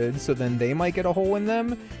corroded, so then they might get a hole in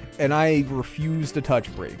them, and I refuse to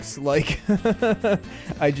touch brakes. Like,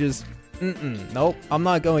 I just, nope, I'm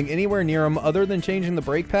not going anywhere near them other than changing the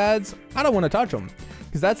brake pads. I don't want to touch them,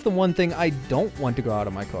 because that's the one thing I don't want to go out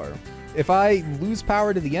of my car. If I lose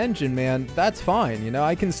power to the engine, man, that's fine, you know,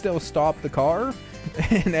 I can still stop the car,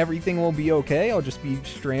 and everything will be okay. I'll just be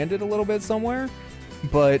stranded a little bit somewhere.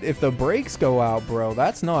 But if the brakes go out, bro,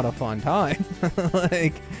 that's not a fun time.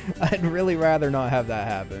 Like, I'd really rather not have that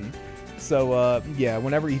happen. So, yeah,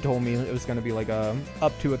 whenever he told me it was going to be like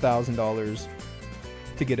up to $1,000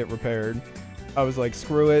 to get it repaired, I was like,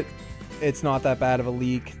 screw it. It's not that bad of a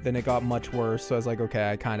leak. Then it got much worse. So I was like,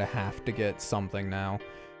 okay, I kind of have to get something now.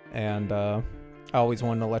 And I always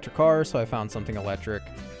wanted an electric car, so I found something electric.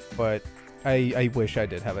 But I wish I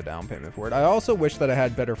did have a down payment for it. I also wish that I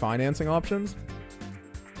had better financing options.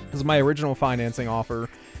 Because my original financing offer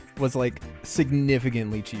was like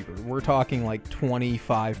significantly cheaper. We're talking like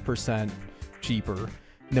 25% cheaper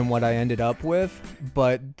than what I ended up with.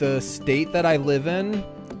 But the state that I live in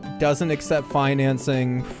doesn't accept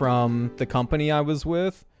financing from the company I was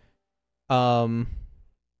with. Or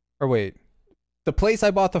wait. The place I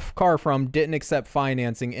bought the car from didn't accept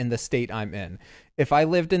financing in the state I'm in. If I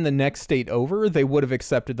lived in the next state over, they would have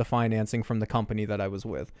accepted the financing from the company that I was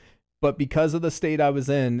with. But because of the state I was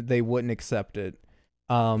in, they wouldn't accept it.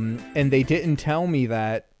 And they didn't tell me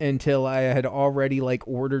that until I had already like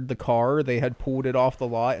ordered the car. They had pulled it off the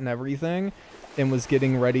lot and everything and was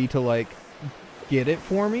getting ready to like get it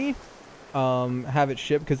for me. Have it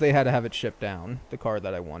shipped, because they had to have it shipped down, the car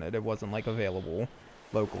that I wanted. It wasn't like available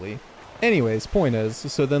locally. Anyways, point is,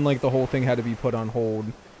 so then like the whole thing had to be put on hold,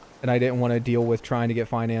 and I didn't want to deal with trying to get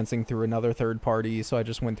financing through another third party, so I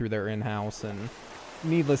just went through their in-house, and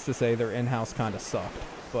needless to say, their in-house kind of sucked.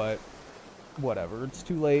 But whatever, it's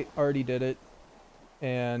too late. Already did it,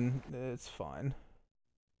 and it's fine.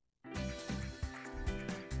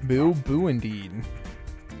 Boo boo indeed.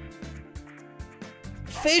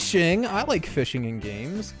 Fishing? I like fishing in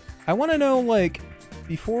games. I want to know, like,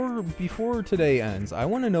 before today ends, I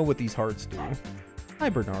want to know what these hearts do. Hi,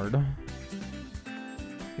 Bernard.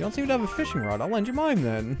 You don't seem to have a fishing rod. I'll lend you mine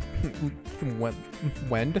then.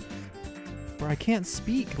 Wend? Or I can't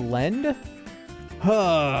speak. Lend?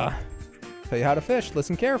 Huh. Tell you how to fish.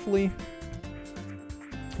 Listen carefully.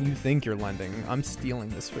 You think you're lending. I'm stealing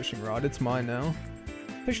this fishing rod. It's mine now.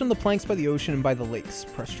 Fish on the planks by the ocean and by the lakes.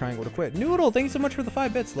 Press triangle to quit. Noodle, thank you so much for the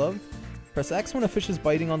 5 bits, love. Press X when a fish is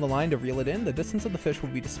biting on the line to reel it in. The distance of the fish will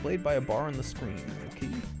be displayed by a bar on the screen. Okay.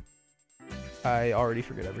 I already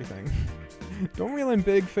forget everything. Don't reel in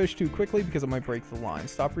big fish too quickly because it might break the line.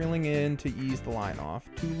 Stop reeling in to ease the line off.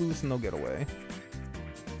 Too loose and they'll get away.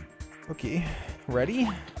 Okay. Ready?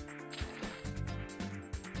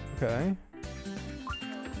 Okay.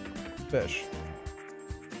 Fish.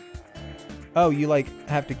 Oh, you like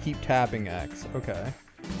have to keep tapping X. Okay.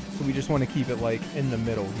 So we just want to keep it like in the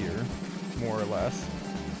middle here, more or less.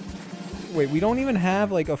 Wait, we don't even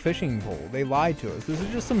have like a fishing pole. They lied to us. This is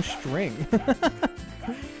just some string.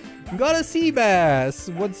 We got a sea bass.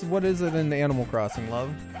 What is it in Animal Crossing,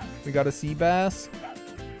 love? We got a sea bass.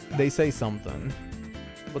 They say something.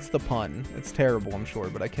 What's the pun? It's terrible, I'm sure,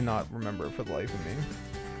 but I cannot remember it for the life of me.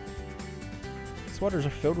 These waters are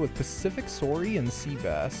filled with Pacific Sorry and sea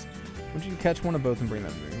bass. Once you catch one of both and bring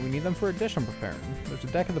them to me. We need them for a dish I'm preparing. There's a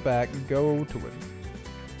deck at the back. Go to it.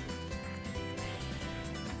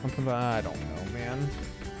 I don't know, man.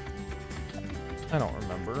 I don't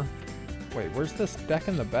remember. Wait, where's this deck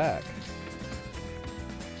in the back?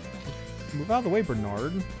 Move out of the way,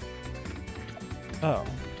 Bernard. Oh.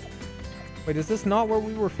 Wait, is this not where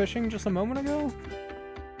we were fishing just a moment ago?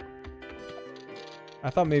 I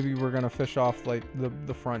thought maybe we were gonna fish off, like,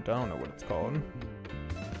 the front. I don't know what it's called.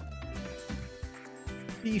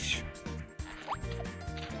 Yeesh.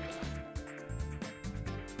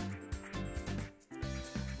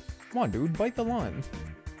 Come on, dude. Bite the line.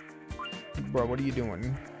 Bro, what are you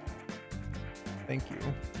doing? Thank you.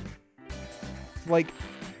 Like,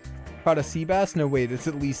 caught a sea bass? No, wait. It's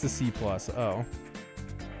at least a C+. Oh.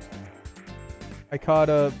 I caught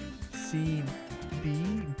a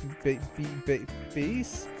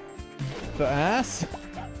base? The ass?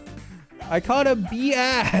 I caught a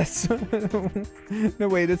B-ass! No,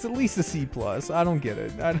 wait, it's at least a C+. I don't get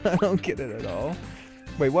it. I don't get it at all.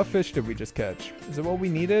 Wait, what fish did we just catch? Is it what we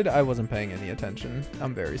needed? I wasn't paying any attention.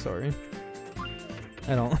 I'm very sorry.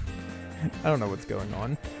 I don't know what's going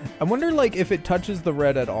on. I wonder, like, if it touches the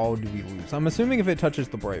red at all, do we lose? I'm assuming if it touches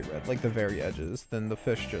the bright red, like the very edges, then the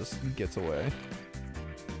fish just gets away.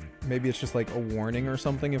 Maybe it's just like a warning or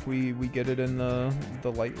something if we get it in the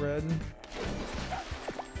light red.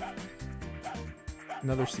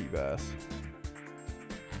 Another sea bass.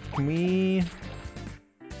 Can we...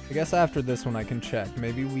 I guess after this one I can check.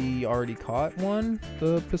 Maybe we already caught one?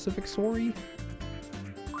 The Pacific Sorry?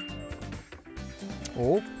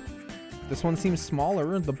 Oh. This one seems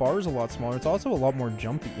smaller. The bar's a lot smaller. It's also a lot more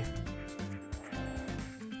jumpy.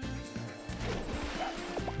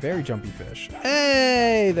 Very jumpy fish.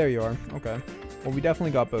 Hey! There you are. Okay. Well, we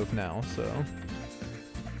definitely got both now, so...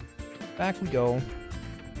 Back we go.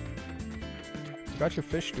 Got your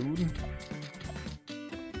fish, dude. Here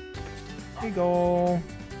you go.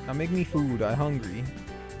 Now make me food. I'm hungry.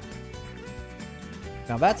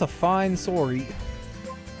 Now that's a fine sorry.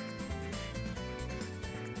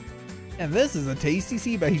 And this is a tasty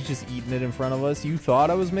sea bass. He's just eating it in front of us. You thought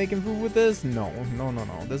I was making food with this? No, no, no,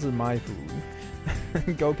 no. This is my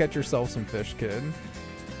food. Go catch yourself some fish, kid.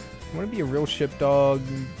 You want to be a real ship dog,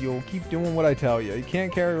 you'll keep doing what I tell you. You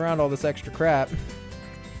can't carry around all this extra crap.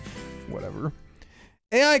 Whatever.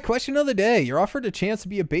 AI question of the day. You're offered a chance to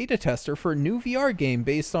be a beta tester for a new VR game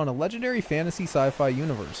based on a legendary fantasy sci-fi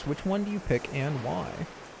universe. Which one do you pick and why?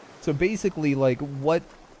 So basically, like, what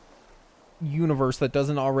universe that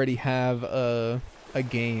doesn't already have a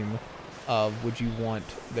game of would you want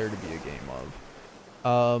there to be a game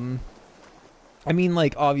of? I mean,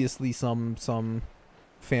 like, obviously some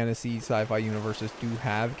fantasy sci-fi universes do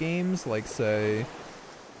have games, like, say,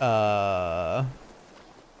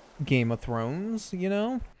 Game of Thrones, you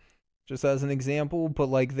know, just as an example, but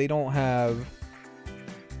like they don't have.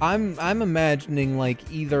 I'm imagining like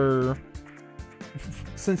either,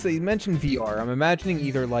 since they mentioned VR, I'm imagining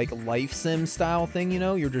either like life sim style thing, you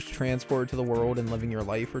know, you're just transported to the world and living your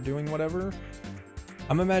life or doing whatever.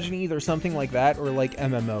 I'm imagining either something like that or like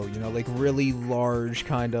MMO, you know, like really large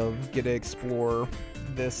kind of get to explore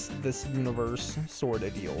this universe sort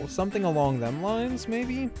of deal, something along them lines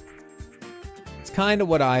maybe. It's kind of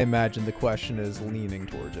what I imagine the question is leaning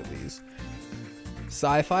towards, at least.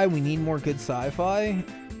 Sci-fi, we need more good sci-fi.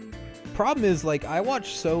 Problem is, like, I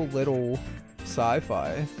watch so little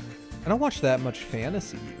sci-fi. I don't watch that much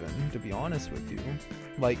fantasy, even, to be honest with you.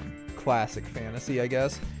 Like, classic fantasy, I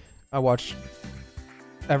guess. I watch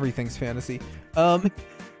everything's fantasy. But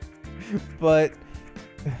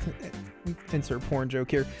insert porn joke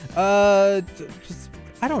here. Just,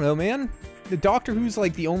 I don't know, man. The Doctor Who's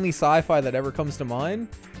like the only sci-fi that ever comes to mind,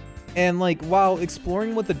 and like while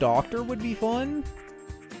exploring with the Doctor would be fun,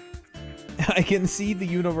 I can see the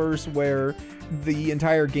universe where the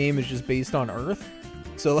entire game is just based on Earth,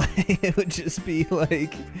 so like it would just be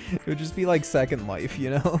like Second Life, you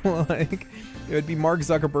know. Like it would be Mark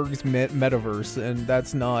Zuckerberg's metaverse, and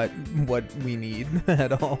that's not what we need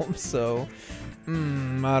at all. So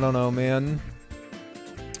I don't know, man.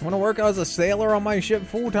 Want to work as a sailor on my ship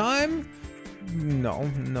full time? No,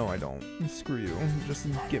 I don't. Screw you. Just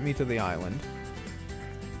get me to the island.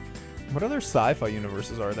 What other sci-fi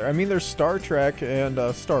universes are there? I mean, there's Star Trek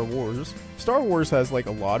and Star Wars. Star Wars has like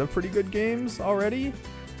a lot of pretty good games already.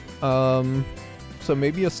 So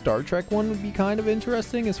maybe a Star Trek one would be kind of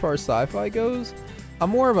interesting as far as sci-fi goes.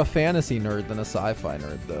 I'm more of a fantasy nerd than a sci-fi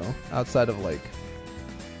nerd though, outside of like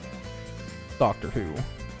Doctor Who.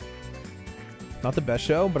 Not the best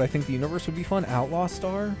show, but I think the universe would be fun. Outlaw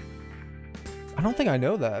Star? I don't think I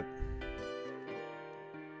know that.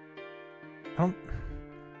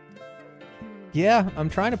 Yeah, I'm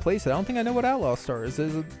trying to place it. I don't think I know what Outlaw Star is.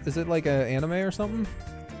 Is it like an anime or something?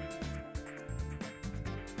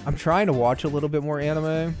 I'm trying to watch a little bit more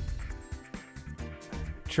anime.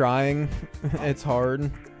 Trying. It's hard.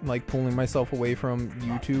 Like pulling myself away from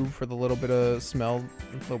YouTube for the little bit of smell.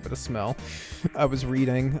 I was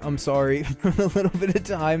reading. I'm sorry. A little bit of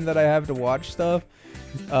time that I have to watch stuff.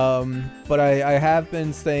 But I have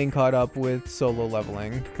been staying caught up with Solo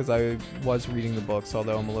Leveling because I was reading the books,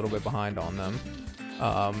 although I'm a little bit behind on them.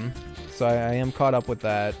 So I am caught up with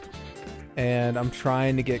that, and I'm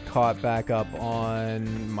trying to get caught back up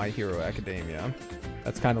on My Hero Academia.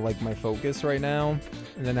 That's kind of like my focus right now,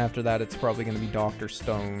 and then after that it's probably going to be Dr.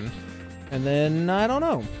 Stone, and then I don't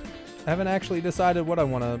know. I haven't actually decided what I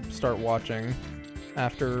want to start watching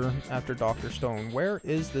after Dr. Stone. Where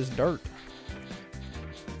is this dirt?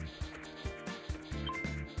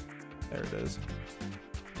 There it is.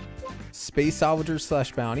 Space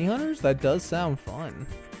Salvagers / Bounty Hunters? That does sound fun.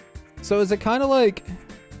 So is it kind of like...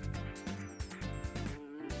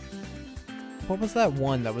 What was that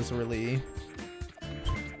one that was really...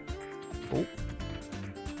 Oh.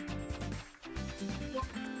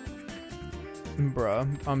 Bruh,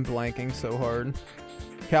 I'm blanking so hard.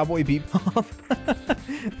 Cowboy Bebop?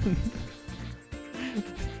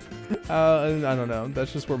 I don't know.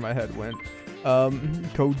 That's just where my head went.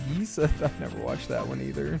 Code Geass? I've never watched that one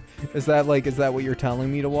either. Is that what you're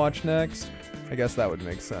telling me to watch next? I guess that would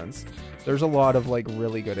make sense. There's a lot of like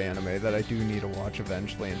really good anime that I do need to watch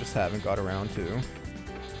eventually and just haven't got around to.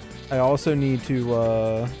 I also need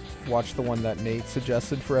to watch the one that Nate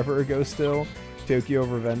suggested forever ago still, Tokyo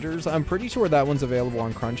Revengers. I'm pretty sure that one's available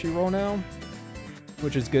on Crunchyroll now,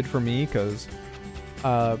 which is good for me because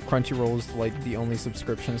Crunchyroll is like the only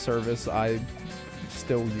subscription service I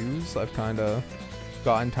still use. I've kind of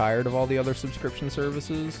gotten tired of all the other subscription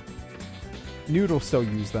services. Noodle still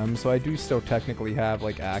use them, so I do still technically have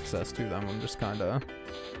like access to them. I'm just kind of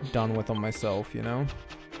done with them myself, you know?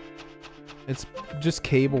 just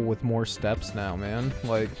cable with more steps now, man.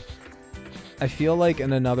 Like, I feel like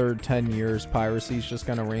in another 10 years, piracy is just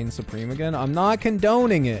gonna reign supreme again. I'm not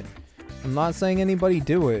condoning it. I'm not saying anybody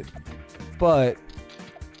do it. But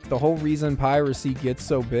the whole reason piracy gets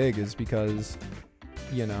so big is because,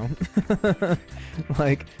 you know,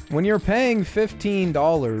 like, when you're paying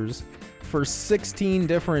 $15 for 16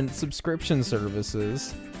 different subscription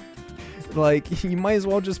services, like, you might as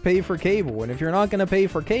well just pay for cable. And if you're not going to pay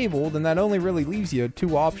for cable, then that only really leaves you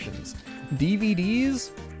 2 options: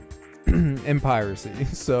 DVDs and piracy.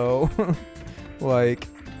 So, like,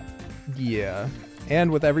 yeah. And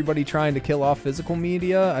with everybody trying to kill off physical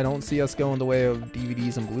media, I don't see us going the way of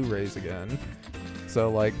DVDs and Blu-rays again. So,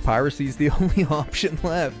 like, piracy's the only option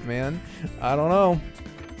left, man. I don't know.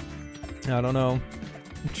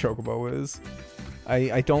 Chocobo is.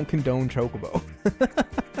 I don't condone Chocobo.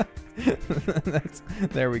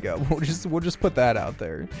 There we go. We'll just put that out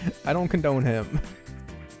there. I don't condone him.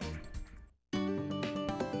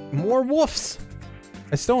 More woofs.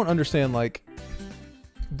 I still don't understand, like,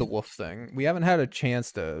 the woof thing. We haven't had a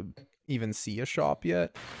chance to even see a shop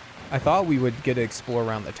yet. I thought we would get to explore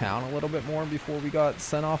around the town a little bit more before we got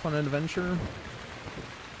sent off on an adventure.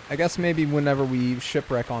 I guess maybe whenever we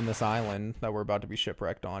shipwreck on this island that we're about to be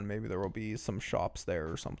shipwrecked on, maybe there will be some shops there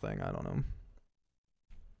or something. I don't know.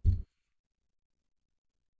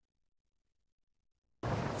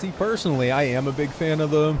 See, personally, I am a big fan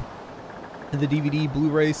of the DVD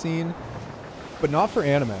Blu-ray scene, but not for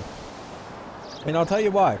anime. And I'll tell you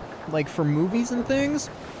why. Like, for movies and things,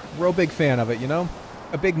 real big fan of it, you know?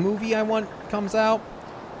 A big movie I want comes out,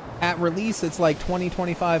 at release, it's like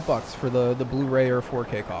 $20-25 for the Blu-ray or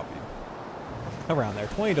 4K copy. Around there,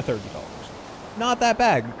 $20 to $30. Not that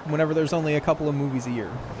bad, whenever there's only a couple of movies a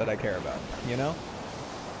year that I care about, you know?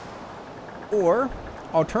 Or,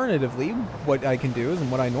 alternatively, what I can do is,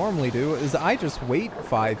 and what I normally do, is I just wait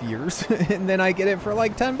 5 years, and then I get it for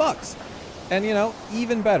like $10. And, you know,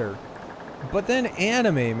 even better. But then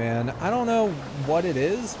anime, man, I don't know what it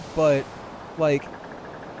is, but, like,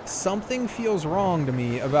 something feels wrong to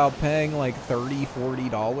me about paying like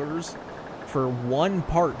 $30-40 for one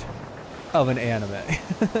part of an anime.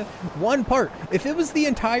 One part. If it was the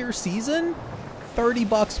entire season,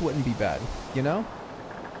 $30 wouldn't be bad, you know?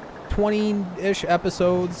 20-ish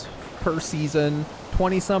episodes per season,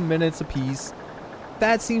 20-some minutes a piece.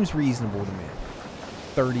 That seems reasonable to me.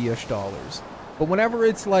 $30-ish. But whenever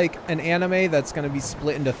it's like an anime that's going to be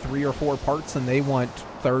split into 3 or 4 parts and they want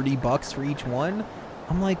 $30 for each one,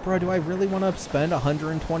 I'm like, bro, do I really want to spend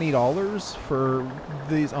 $120 for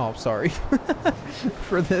these? Oh, sorry.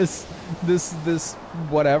 For this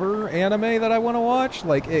whatever anime that I want to watch?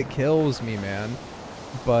 Like, it kills me, man.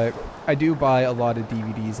 But I do buy a lot of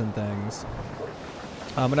DVDs and things.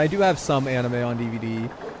 And I do have some anime on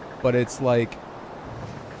DVD, but it's like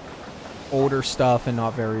older stuff and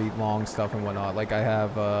not very long stuff and whatnot. Like, I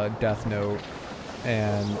have Death Note,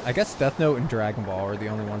 and I guess Death Note and Dragon Ball are the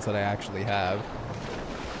only ones that I actually have.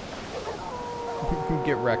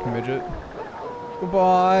 Get wrecked, midget.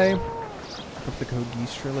 Goodbye. Put the Code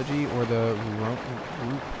Geass trilogy or the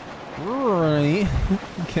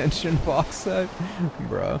Genshin box set.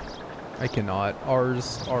 Bruh. I cannot.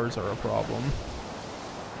 Ours are a problem.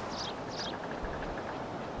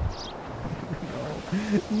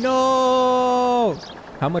 No!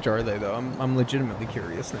 How much are they, though? I'm legitimately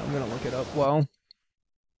curious now. I'm gonna look it up. Well,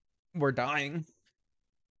 we're dying.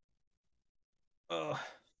 Ugh.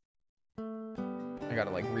 I gotta,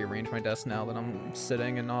 like, rearrange my desk now that I'm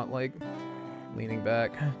sitting and not, like, leaning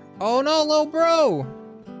back. Oh no, little bro!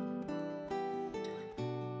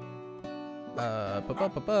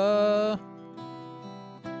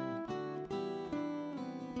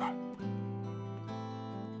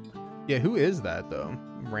 Yeah, who is that, though?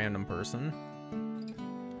 Random person.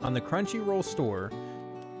 On the Crunchyroll store,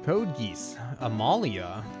 Code Geass,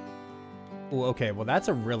 Amalia. Oh, okay, well, that's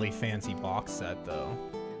a really fancy box set, though.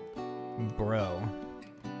 Bro.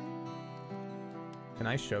 Can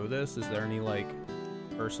I show this? Is there any, like,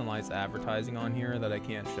 personalized advertising on here that I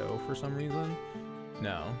can't show for some reason?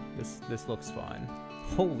 No. This looks fine.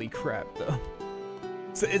 Holy crap, though.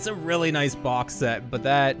 So it's a really nice box set, but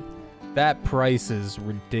that price is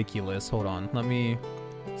ridiculous. Hold on. Let me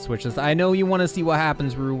switch this. I know you want to see what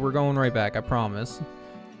happens, Rue. We're going right back. I promise.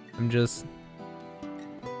 I'm just...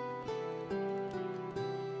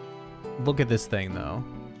 Look at this thing, though.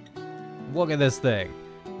 Look at this thing.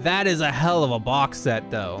 That is a hell of a box set,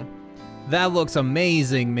 though. That looks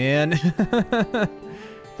amazing, man.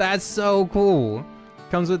 That's so cool.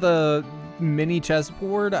 Comes with a mini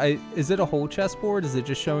chessboard. Is it a whole chessboard? Is it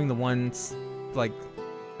just showing the one, like...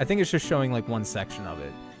 I think it's just showing, like, one section of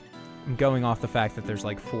it. I'm going off the fact that there's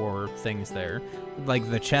like 4 things there. Like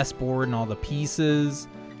the chessboard and all the pieces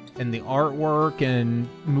and the artwork and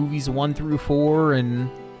movies 1 through 4, and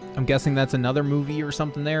I'm guessing that's another movie or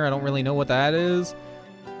something there. I don't really know what that is.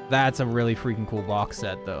 That's a really freaking cool box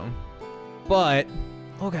set though. But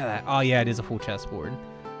look at that. Oh yeah, it is a full chessboard.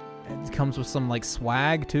 It comes with some like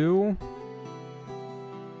swag too.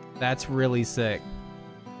 That's really sick.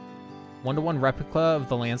 1-to-1 replica of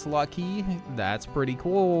the Lancelot key. That's pretty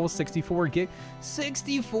cool. 64 gig.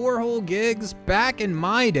 64 whole gigs. Back in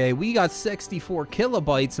my day, we got 64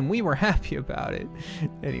 kilobytes and we were happy about it.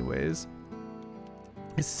 Anyways.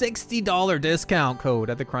 A $60 discount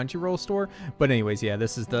code at the Crunchyroll store. But anyways, yeah,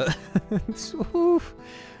 this is the... Oof.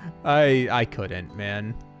 I couldn't,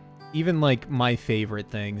 man. Even like my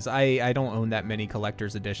favorite things. I don't own that many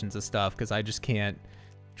collector's editions of stuff because I just can't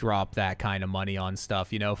drop that kind of money on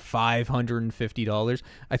stuff, you know. $550.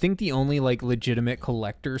 I think the only like legitimate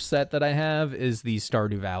collector set that I have is the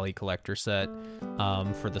Stardew Valley collector set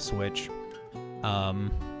for the Switch. I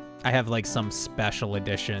have like some special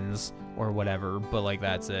editions or whatever, but like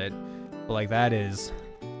that's it. But like that is,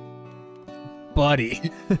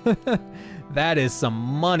 buddy, that is some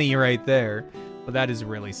money right there. But that is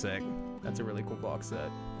really sick. That's a really cool box set.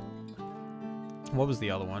 What was the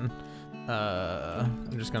other one?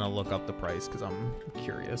 I'm just gonna look up the price because I'm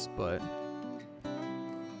curious, but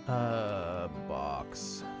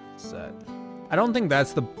box set. I don't think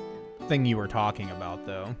that's the thing you were talking about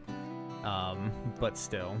though. But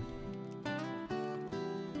still.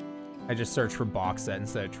 I just searched for box set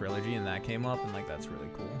instead of trilogy and that came up, and like that's really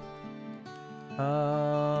cool.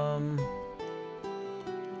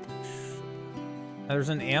 There's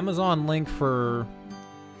an Amazon link for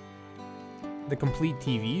the complete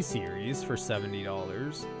TV series for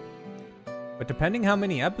 $70. But depending how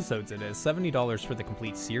many episodes it is, $70 for the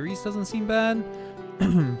complete series doesn't seem bad.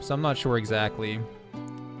 So I'm not sure exactly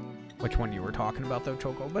which one you were talking about though,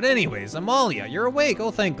 Choco. But anyways, Amalia, you're awake.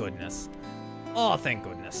 Oh, thank goodness. Oh, thank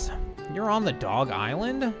goodness. You're on the dog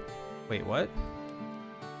island? Wait, what?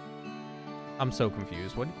 I'm so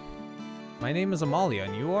confused. What? My name is Amalia,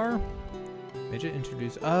 and you are? Midget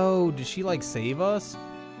introduced. Oh, did she like save us?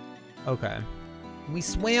 Okay. We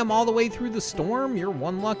swam all the way through the storm? You're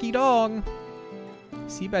one lucky dog.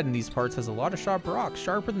 Seabed in these parts has a lot of sharp rocks.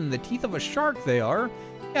 Sharper than the teeth of a shark they are. If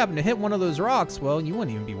you happen to hit one of those rocks, well, you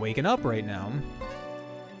wouldn't even be waking up right now.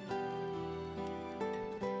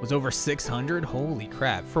 Was over 600? Holy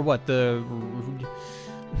crap. For what, the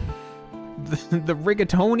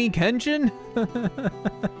rigatoni Kenshin?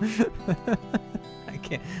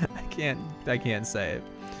 I can't say it.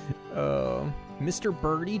 Mr.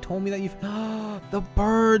 Birdie told me that you've... the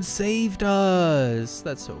bird saved us!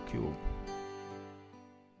 That's so cute.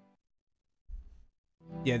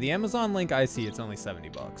 Yeah, the Amazon link I see, it's only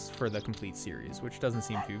 $70 for the complete series, which doesn't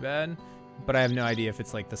seem too bad. But I have no idea if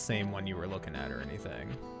it's like the same one you were looking at or anything.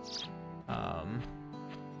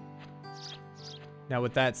 Now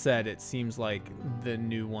with that said, it seems like the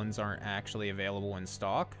new ones aren't actually available in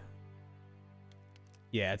stock.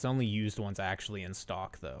 Yeah, it's only used ones actually in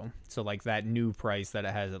stock though. So like that new price that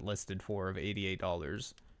it has it listed for of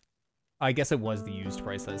 $88. I guess it was the used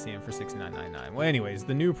price that I see it for $69.99. Well, anyways,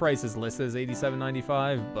 the new price is listed as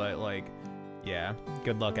 $87.95, but like, yeah,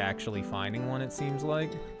 good luck actually finding one, it seems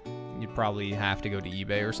like. You'd probably have to go to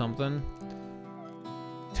eBay or something.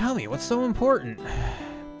 Tell me, what's so important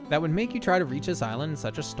that would make you try to reach this island in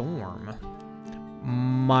such a storm?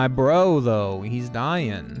 My bro, though, he's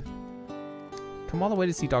dying. Come all the way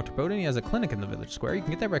to see Dr. Bowden. He has a clinic in the village square. You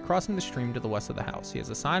can get there by crossing the stream to the west of the house. He has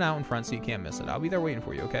a sign out in front so you can't miss it. I'll be there waiting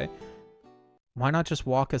for you, okay? Why not just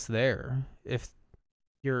walk us there? If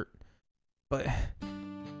you're... But...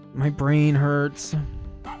 My brain hurts.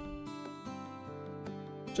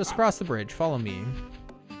 Just cross the bridge. Follow me.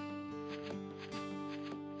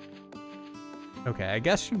 Okay, I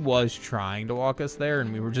guess she was trying to walk us there,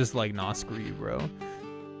 and we were just like, nah, screw you, bro.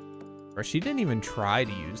 Or she didn't even try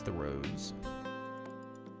to use the roads.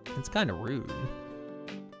 It's kind of rude.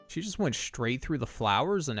 She just went straight through the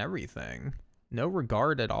flowers and everything. No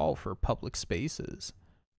regard at all for public spaces.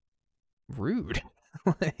 Rude.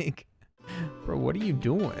 Like, bro, what are you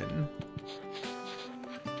doing?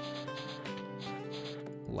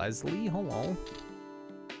 Leslie, hello.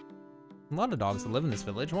 A lot of dogs that live in this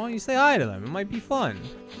village. Why don't you say hi to them? It might be fun.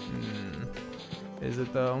 Is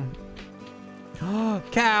it though?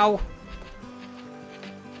 Cow!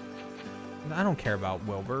 I don't care about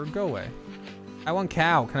Wilbur. Go away. I want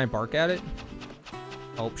cow. Can I bark at it?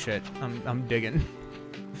 Oh shit. I'm digging.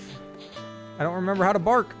 I don't remember how to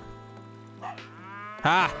bark.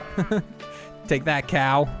 Ha! Take that,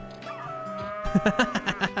 cow.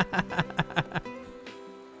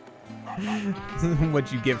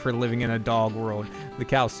 What you get for living in a dog world. The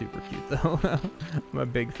cow's super cute, though. I'm a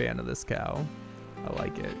big fan of this cow. I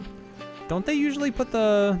like it. Don't they usually put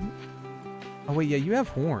the... Oh, wait, yeah, you have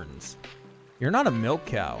horns. You're not a milk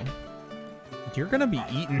cow. You're gonna be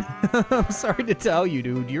eaten. I'm sorry to tell you,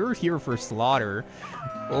 dude. You're here for slaughter.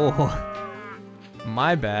 Oh,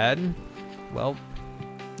 my bad. Well,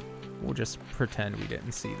 we'll just pretend we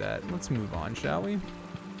didn't see that. Let's move on, shall we?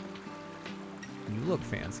 You look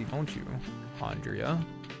fancy, don't you, Andrea?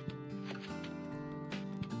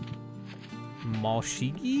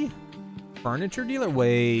 Malshigi? Furniture dealer?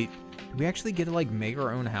 Wait, do we actually get to, like, make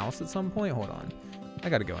our own house at some point? Hold on. I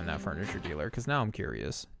gotta go in that furniture dealer, because now I'm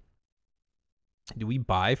curious. Do we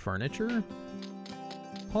buy furniture?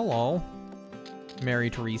 Hello, Mary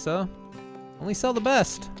Teresa. Only sell the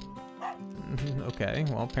best. Okay,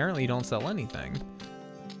 well, apparently you don't sell anything.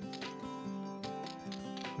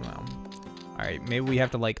 Well, all right, maybe we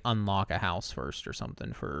have to, like, unlock a house first or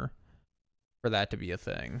something for that to be a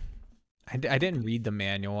thing. I didn't read the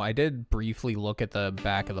manual. I did briefly look at the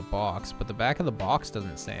back of the box, but the back of the box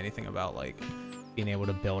doesn't say anything about, like, being able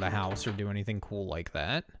to build a house or do anything cool like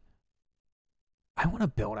that. I want to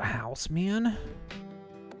build a house, man.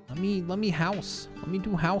 Let me house. Let me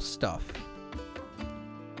do house stuff.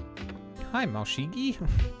 Hi, Malshigi.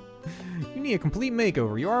 You need a complete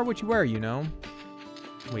makeover. You are what you wear, you know.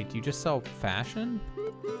 Wait, do you just sell fashion?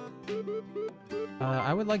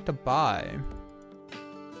 I would like to buy.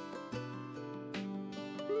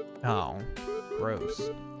 Oh,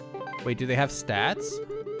 gross. Wait, do they have stats?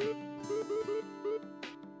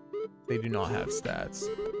 They do not have stats.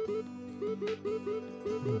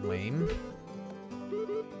 Lame.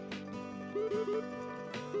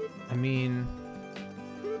 I mean...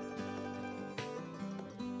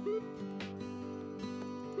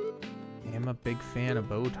 I'm a big fan of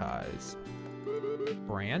bow ties.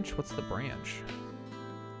 Branch? What's the branch?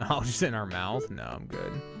 Oh, just in our mouth? No, I'm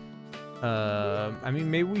good. I mean,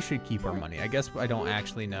 maybe we should keep our money. I guess I don't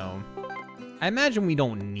actually know. I imagine we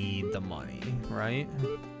don't need the money, right?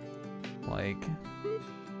 Like,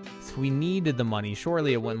 if we needed the money,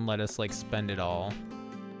 surely it wouldn't let us, like, spend it all.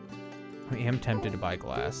 I am tempted to buy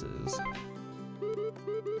glasses.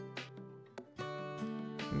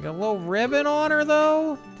 Got a little ribbon on her,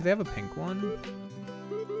 though. Do they have a pink one?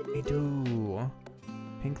 They do.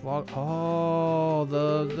 Pink log. Oh,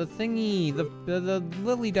 the thingy, the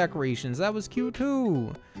lily decorations. That was cute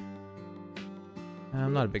too.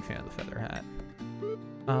 I'm not a big fan of the feather hat.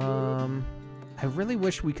 I really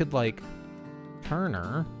wish we could, like, turn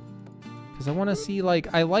her, because I want to see,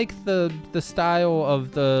 like, I like the style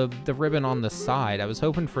of the ribbon on the side. I was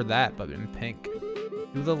hoping for that, but in pink.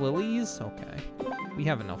 Do the lilies? Okay. We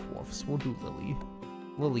have enough wolves. We'll do Lily.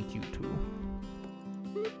 Lily cute too.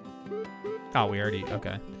 Oh, we already...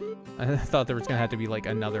 Okay. I thought there was going to have to be, like,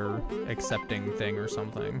 another accepting thing or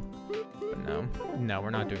something. But no. No, we're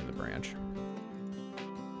not doing the branch.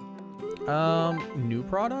 New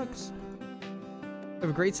products? We have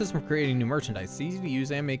a great system for creating new merchandise. It's easy to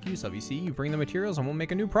use and make use of. You see, you bring the materials and we'll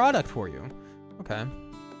make a new product for you. Okay.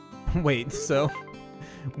 Wait, so...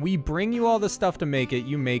 We bring you all the stuff to make it,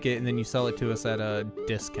 you make it, and then you sell it to us at a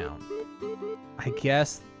discount. I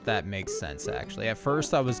guess that makes sense, actually. At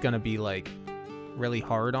first, I was gonna be, like, really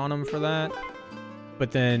hard on them for that.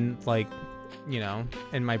 But then, like, you know,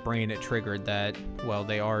 in my brain it triggered that, well,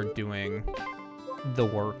 they are doing the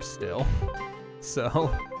work still.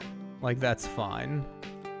 So, like, that's fine.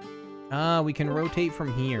 We can rotate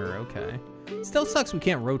from here, okay. Still sucks we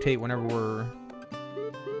can't rotate whenever we're...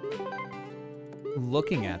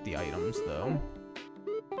 looking at the items, though.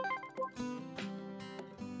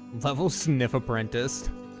 Level Sniff Apprentice.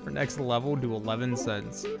 For next level, do 11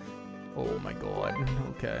 cents. Oh my god.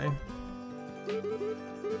 Okay.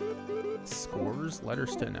 Scores?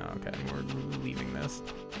 Letters to... No, okay. We're leaving this.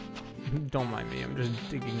 Don't mind me. I'm just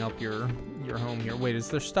digging up your home here. Wait, is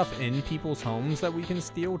there stuff in people's homes that we can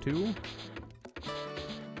steal, too?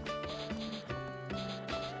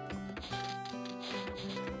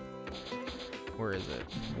 Where is it?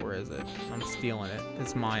 Where is it? I'm stealing it.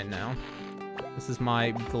 It's mine now. This is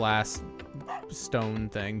my glass stone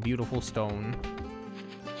thing. Beautiful stone.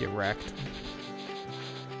 Get wrecked.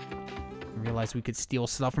 I realized we could steal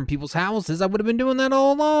stuff from people's houses. I would have been doing that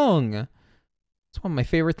all along. It's one of my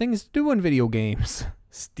favorite things to do in video games.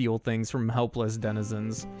 Steal things from helpless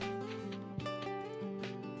denizens.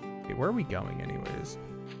 Okay, where are we going anyways?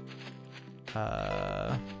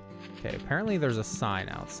 Okay, apparently there's a sign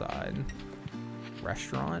outside.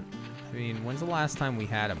 Restaurant? I mean, when's the last time we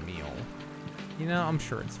had a meal? You know, I'm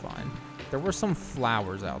sure it's fine. There were some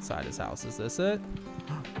flowers outside his house. Is this it?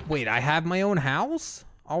 Wait, I have my own house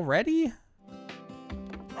already?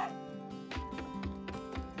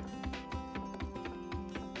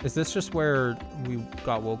 Is this just where we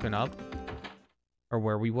got woken up? Or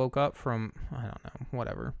where we woke up from? I don't know.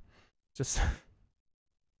 Whatever. Just...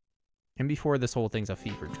 And before this whole thing's a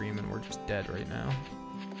fever dream and we're just dead right now.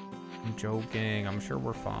 I'm joking. I'm sure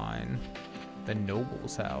we're fine. The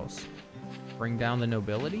noble's house. Bring down the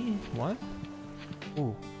nobility? What?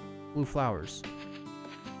 Ooh. Blue flowers.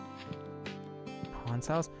 Han's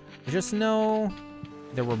house? I just know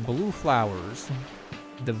there were blue flowers.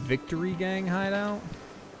 The Victory Gang hideout?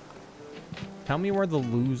 Tell me where the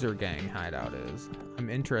Loser Gang hideout is.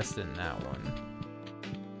 I'm interested in that one.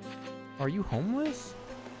 Are you homeless?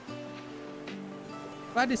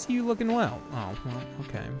 Glad to see you looking well. Oh, well,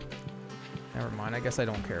 okay. Never mind. I guess I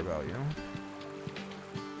don't care about you.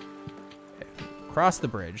 Okay. Cross the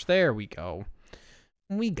bridge. There we go.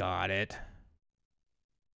 We got it.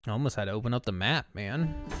 I almost had to open up the map,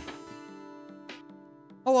 man.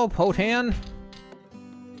 Hello, Potan.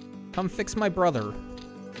 Come fix my brother.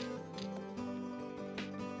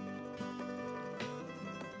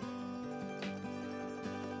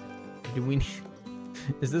 Do we...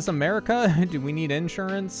 Is this America? Do we need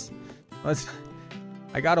insurance?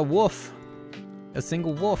 I got a woof. A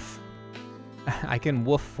single woof. I can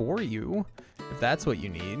woof for you, if that's what you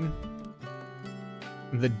need.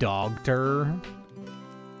 The doctor.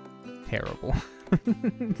 Terrible.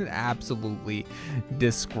 Absolutely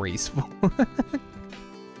disgraceful.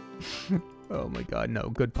 Oh my god, no.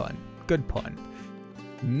 Good pun. Good pun.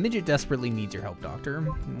 Midget desperately needs your help, Doctor.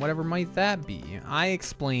 Whatever might that be? I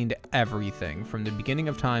explained everything from the beginning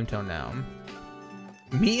of time till now.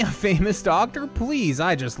 Me, a famous doctor? Please,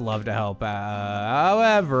 I just love to help.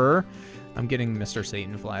 However, I'm getting Mr.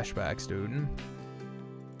 Satan flashbacks, dude.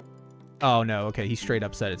 Oh no, okay, he straight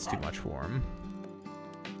up said it's too much for him.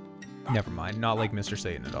 Never mind, not like Mr.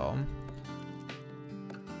 Satan at all.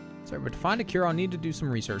 Sorry, but to find a cure, I'll need to do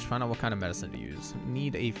some research, find out what kind of medicine to use.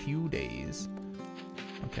 Need a few days.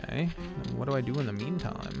 Okay, and what do I do in the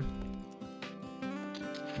meantime?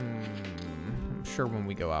 I'm sure when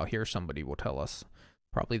we go out here, somebody will tell us.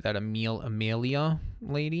 Probably that Amelia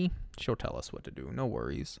lady. She'll tell us what to do, no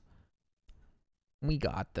worries. We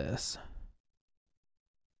got this.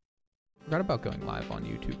 Forgot about going live on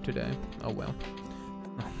YouTube today. Oh well.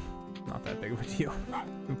 Not that big of a deal.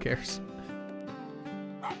 Who cares?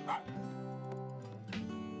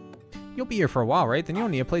 You'll be here for a while, right? Then you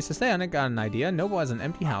don't need a place to stay. I got an idea. Noble has an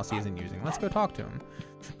empty house he isn't using. Let's go talk to him.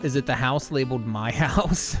 Is it the house labeled my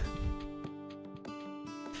house?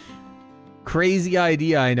 Crazy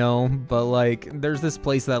idea, I know. But, like, there's this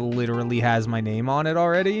place that literally has my name on it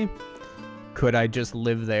already. Could I just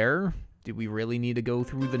live there? Do we really need to go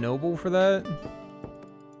through the Noble for that?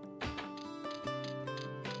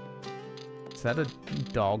 Is that a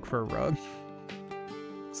dog for a rug?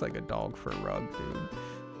 It's like a dog for a rug, dude.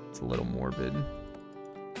 It's a little morbid.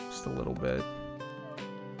 Just a little bit.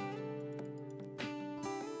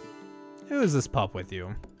 Who is this pup with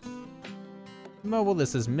you? Mobile,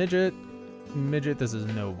 this is Midget. Midget, this is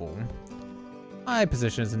Noble. My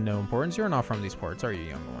position is of no importance. You're not from these parts, are you,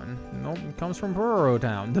 young one? Nope, it comes from Burrow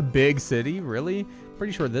Town. The big city? Really?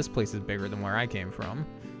 Pretty sure this place is bigger than where I came from.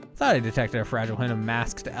 Thought I detected a fragile hint of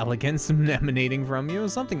masked elegance emanating from you.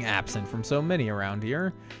 Something absent from so many around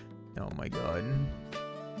here. Oh my god.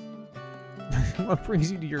 What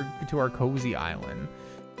brings you to our cozy island?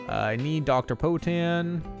 I need Dr.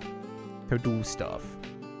 Potan to do stuff.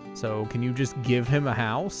 So can you just give him a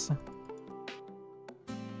house?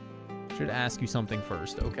 Should ask you something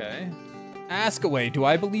first, okay? Ask away. Do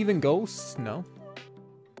I believe in ghosts? No.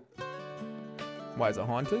 Why is it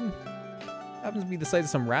haunted? Happens to be the site of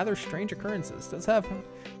some rather strange occurrences.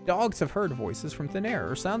 Dogs have heard voices from thin air,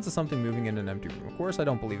 or sounds of something moving in an empty room. Of course, I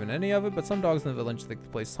don't believe in any of it, but some dogs in the village think the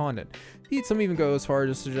place is haunted. Indeed, some even go as far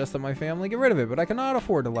as to suggest that my family get rid of it, but I cannot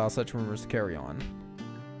afford to allow such rumors to carry on.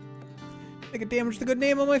 They could damage the good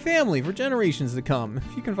name of my family for generations to come.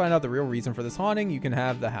 If you can find out the real reason for this haunting, you can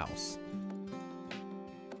have the house.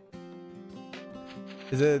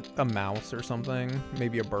 Is it a mouse or something?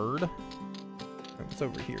 Maybe a bird? What's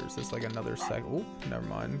over here? Is this like another sec? Oh, never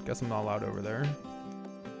mind. Guess I'm not allowed over there.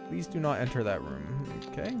 Please do not enter that room.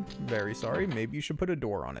 Okay, very sorry. Maybe you should put a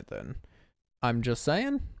door on it then. I'm just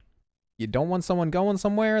saying. You don't want someone going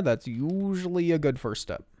somewhere, that's usually a good first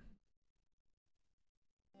step.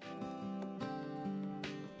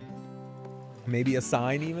 Maybe a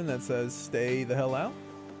sign even that says stay the hell out?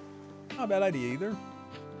 Not a bad idea either.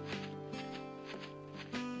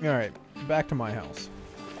 Alright, back to my house.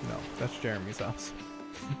 No, that's Jeremy's house.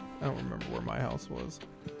 I don't remember where my house was.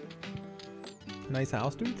 Nice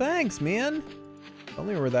house, dude. Thanks, man.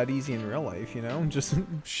 Only were that easy in real life, you know? Just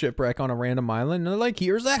shipwreck on a random island and they're like,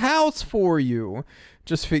 here's a house for you.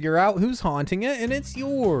 Just figure out who's haunting it and it's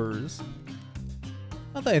yours.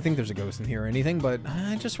 Not that I think there's a ghost in here or anything, but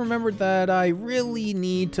I just remembered that I really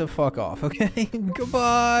need to fuck off, okay?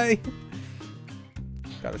 Goodbye.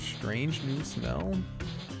 Got a strange new smell.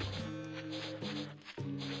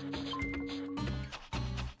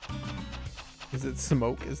 Is it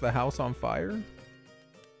smoke? Is the house on fire?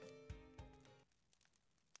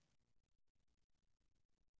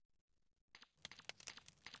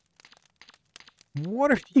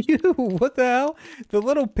 What are you? What the hell? The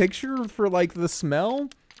little picture for like the smell?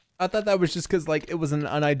 I thought that was just because like it was an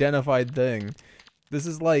unidentified thing. This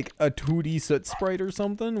is like a 2D soot sprite or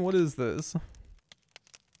something? What is this?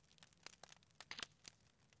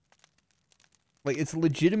 Like it's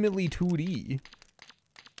legitimately 2D.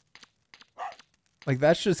 Like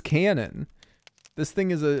that's just canon. This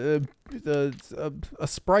thing is a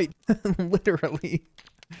sprite, literally.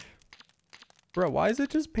 Bro, why is it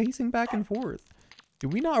just pacing back and forth? Do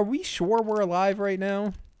we not? Are we sure we're alive right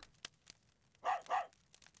now?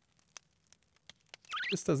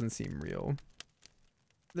 This doesn't seem real.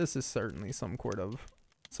 This is certainly some sort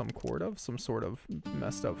of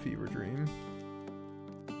messed up fever dream.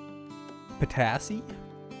 Potassi?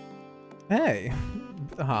 Hey.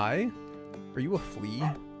 Hi. Are you a flea?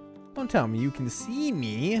 Don't tell me you can see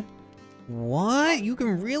me. What? You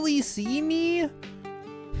can really see me?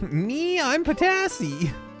 Me? I'm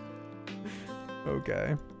Potassi.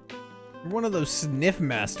 Okay. You're one of those sniff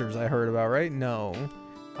masters I heard about, right? No.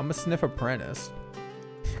 I'm a sniff apprentice.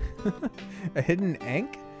 A hidden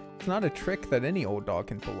ank? It's not a trick that any old dog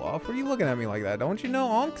can pull off. What are you looking at me like that? Don't you know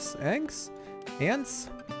onks? Anks? Ants?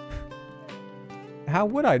 How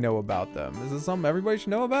would I know about them? Is this something everybody should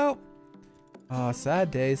know about? Ah, sad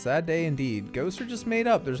day indeed. Ghosts are just made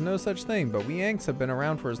up. There's no such thing, but we Anks have been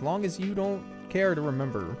around for as long as you don't care to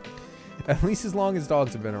remember. At least as long as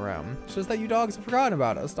dogs have been around. It's just that you dogs have forgotten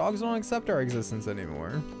about us. Dogs don't accept our existence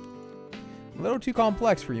anymore. A little too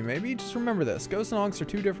complex for you, maybe? Just remember this. Ghosts and Onks are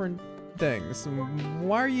two different things.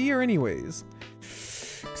 Why are you here anyways?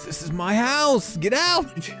 'Cause this is my house! Get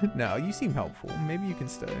out! No, you seem helpful. Maybe you can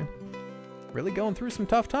stay. Really going through some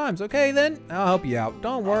tough times. Okay then, I'll help you out.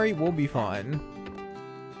 Don't worry, we'll be fine.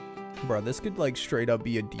 Bro, this could like straight up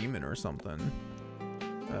be a demon or something.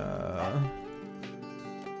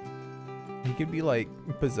 He could be like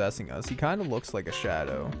possessing us. He kind of looks like a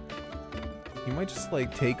shadow. He might just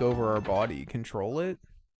like take over our body, control it.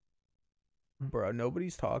 Bro,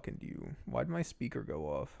 nobody's talking to you. Why'd my speaker go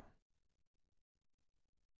off?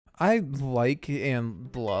 I like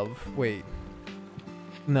and love. Wait.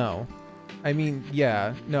 No. I mean,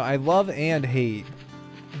 yeah. No, I love and hate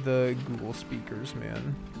the Google speakers,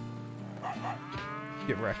 man.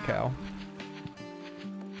 Get wrecked, cow.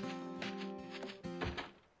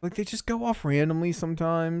 Like, they just go off randomly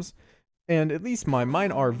sometimes. And at least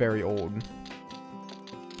mine are very old.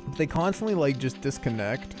 But they constantly, like, just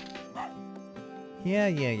disconnect. Yeah,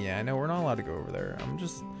 I know we're not allowed to go over there.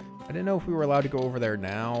 I didn't know if we were allowed to go over there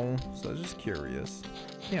now. So I was just curious.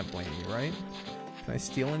 Can't blame me, right? Can I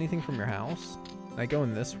steal anything from your house? Can I go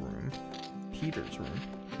in this room? Peter's room.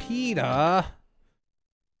 PETA!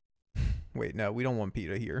 Wait, no, we don't want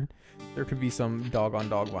PETA here. There could be some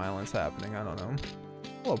dog-on-dog violence happening. I don't know.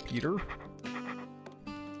 Hello, Peter.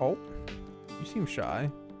 Oh, you seem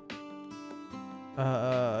shy.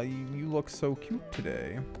 You look so cute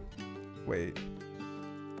today. Wait.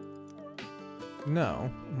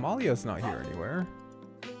 No, Malia's not here anywhere.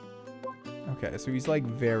 Okay, so he's like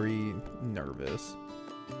very nervous.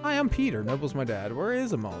 Hi, I'm Peter. Noble's my dad. Where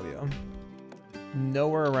is Amalia?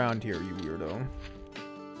 Nowhere around here, you weirdo.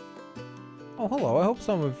 Oh, hello. I hope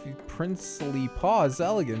some of Princely Paw's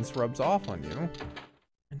elegance rubs off on you.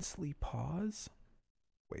 Princely Paws?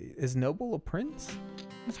 Wait, is Noble a prince?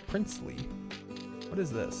 Who's Princely? What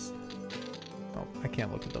is this? Oh, I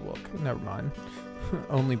can't look at the look. Never mind.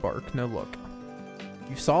 Only bark, no look.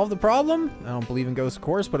 You solved the problem? I don't believe in ghosts, of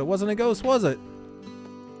course, but it wasn't a ghost, was it?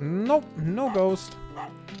 Nope, no ghost.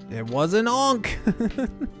 It was an Onk.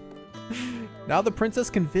 Now the princess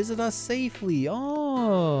can visit us safely.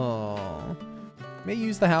 Oh. May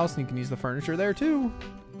use the house and you can use the furniture there too.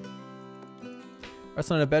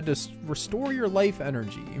 Rest on a bed to restore your life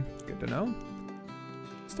energy. Good to know.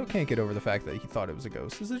 Still can't get over the fact that he thought it was a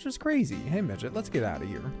ghost. This is just crazy. Hey, midget, let's get out of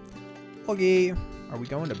here. Okay. Are we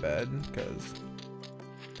going to bed? Because,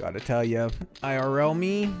 gotta tell you, IRL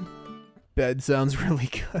me, bed sounds really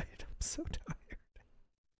good. I'm so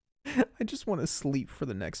tired. I just want to sleep for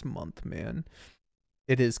the next month, man.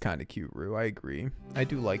 It is kind of cute, Rue. I agree. I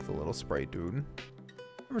do like the little sprite, dude.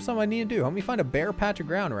 Remember something I need to do. Help me find a bare patch of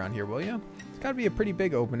ground around here, will you? It's got to be a pretty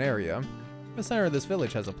big open area. The center of this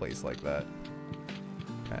village has a place like that.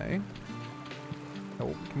 Okay.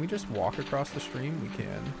 Oh, can we just walk across the stream? We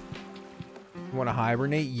can. You want to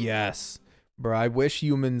hibernate? Yes. Bro, I wish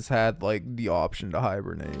humans had, like, the option to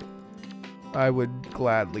hibernate. I would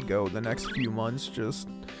gladly go the next few months just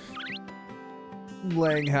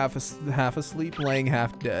laying half asleep, laying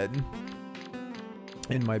half dead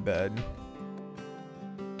in my bed.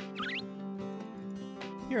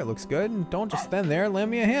 Here, it looks good. Don't just stand there.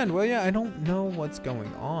 Lend me a hand, will ya? I don't know what's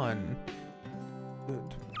going on.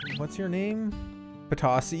 What's your name?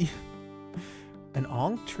 Patasi. An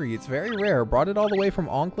Ankh tree. It's very rare. Brought it all the way from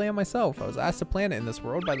Ankland myself. I was asked to plant it in this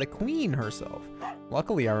world by the queen herself.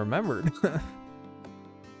 Luckily, I remembered.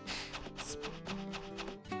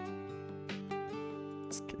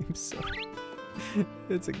 This game's so...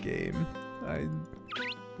 It's a game.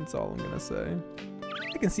 That's all I'm gonna say.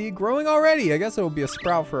 I can see it growing already. I guess it will be a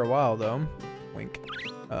sprout for a while, though. Wink.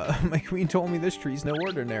 My queen told me this tree's no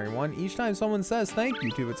ordinary one. Each time someone says thank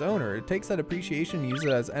you to its owner, it takes that appreciation and uses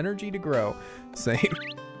it as energy to grow. Same.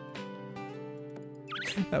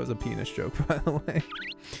 That was a penis joke, by the way.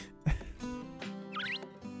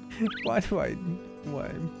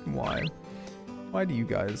 Why do you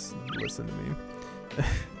guys listen to me?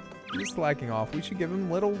 He's slacking off. We should give him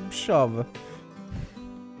a little shove.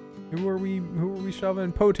 Who are we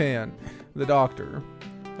shoving? Potan, the doctor.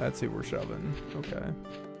 That's who we're shoving. Okay.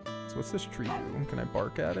 So what's this tree do? Can I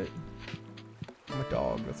bark at it? I'm a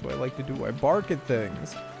dog. That's what I like to do. I bark at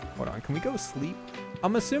things. Hold on. Can we go sleep?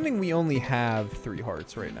 I'm assuming we only have 3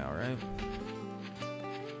 hearts right now, right?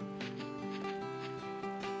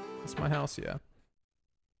 That's my house, yeah.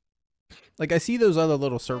 Like, I see those other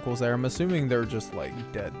little circles there. I'm assuming they're just, like,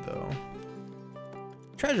 dead, though.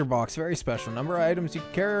 Treasure box. Very special. Number of items you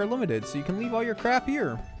can carry are limited, so you can leave all your crap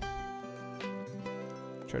here.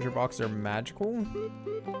 Treasure boxes are magical?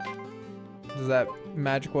 Does that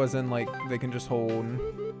magical as in, like, they can just hold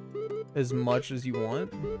as much as you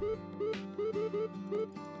want?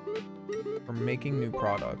 For making new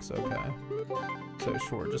products, okay. So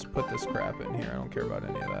sure, just put this crap in here. I don't care about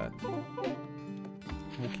any of that.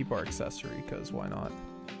 We'll keep our accessory, because why not?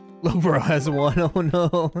 Lobro has one. Oh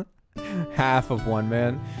no. Half of one,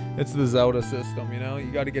 man. It's the Zelda system, you know?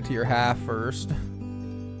 You gotta get to your half first.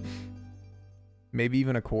 Maybe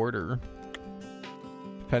even a quarter.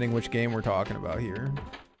 Depending which game we're talking about here.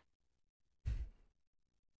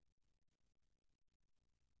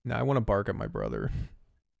 Now I want to bark at my brother.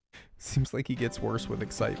 Seems like he gets worse with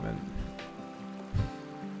excitement.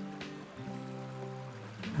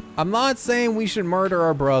 I'm not saying we should murder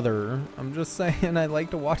our brother. I'm just saying I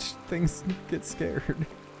like to watch things get scared.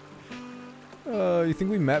 You think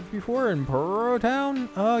we met before in Puro Town?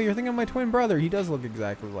 Oh, you're thinking of my twin brother. He does look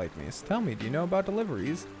exactly like me. So tell me, do you know about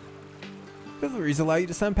deliveries? Deliveries allow you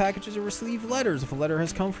to send packages or receive letters. If a letter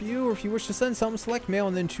has come for you, or if you wish to send something, select mail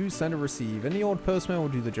and then choose send or receive. Any old postman will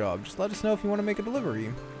do the job. Just let us know if you want to make a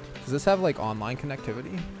delivery. Does this have like online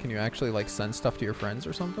connectivity? Can you actually like send stuff to your friends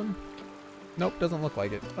or something? Nope, doesn't look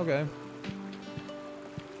like it. Okay.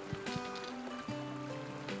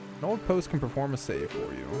 An old post can perform a save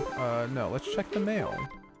for you. No, let's check the mail.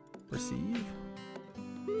 Receive.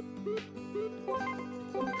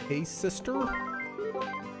 Hey, sister.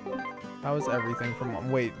 How is everything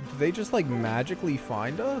from... Wait, do they just like magically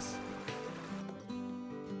find us?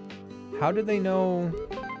 How did they know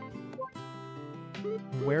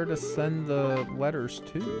where to send the letters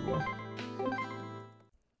to?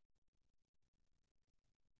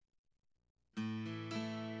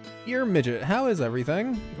 Dear Midget, how is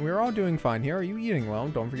everything? We're all doing fine here. Are you eating well?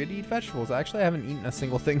 Don't forget to eat vegetables. Actually, I haven't eaten a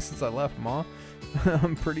single thing since I left, Ma.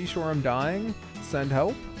 I'm pretty sure I'm dying. Send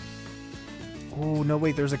help. Oh, no,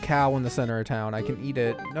 wait. There's a cow in the center of town. I can eat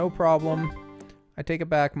it. No problem. I take it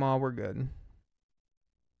back, Ma. We're good.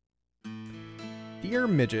 Dear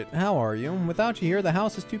Midget, how are you? Without you here, the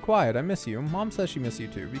house is too quiet. I miss you. Mom says she misses you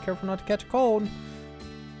too. Be careful not to catch a cold.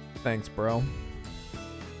 Thanks, bro.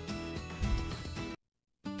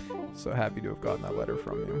 So happy to have gotten that letter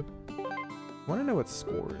from you. I want to know what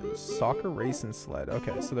score is. Soccer, race, and sled.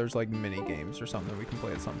 Okay, so there's like mini games or something we can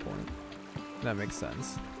play at some point. That makes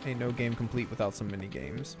sense. Ain't no game complete without some mini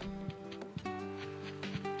games.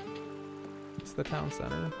 It's the town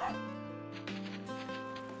center.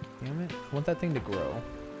 Damn it. I want that thing to grow.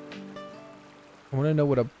 I want to know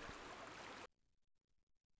what a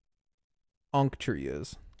Ankh tree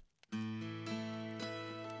is.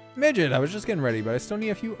 Midget, I was just getting ready, but I still need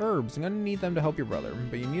a few herbs. I'm gonna need them to help your brother,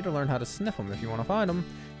 but you need to learn how to sniff them if you want to find them.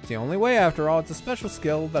 It's the only way after all. It's a special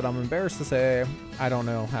skill that I'm embarrassed to say I don't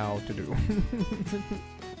know how to do.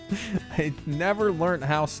 I never learned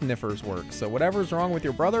how sniffers work, so whatever's wrong with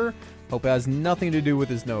your brother, hope it has nothing to do with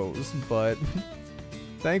his nose, but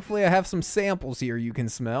thankfully I have some samples here you can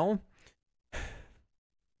smell.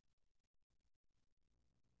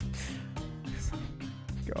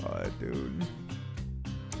 God, dude.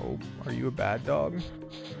 Oh, are you a bad dog?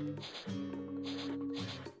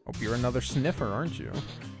 Hope you're another sniffer, aren't you?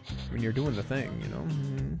 I mean, you're doing the thing, you know?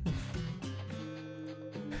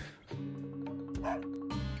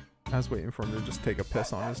 I was waiting for him to just take a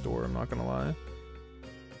piss on his door, I'm not gonna lie.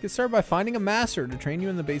 Get started by finding a master to train you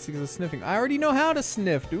in the basics of sniffing. I already know how to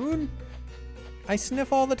sniff, dude. I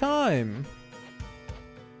sniff all the time.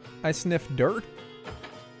 I sniff dirt.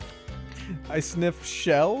 I sniff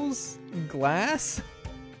shells, glass,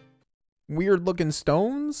 weird looking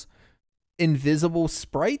stones, invisible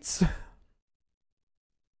sprites.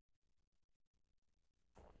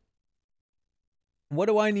 What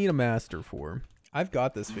do I need a master for? I've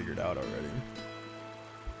got this figured out already.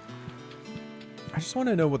 I just want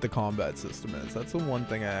to know what the combat system is. That's the one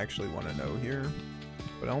thing I actually want to know here.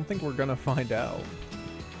 But I don't think we're gonna find out.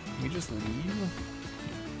 Can we just leave?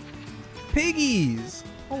 Piggies!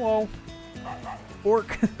 Hello.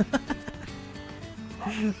 Orc.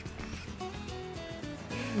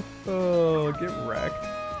 Oh, get wrecked.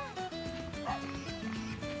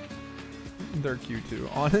 They're cute too.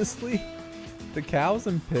 Honestly, the cows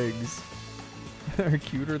and pigs are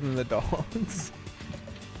cuter than the dogs.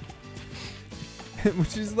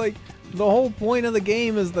 Which is like, the whole point of the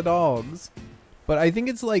game is the dogs. But I think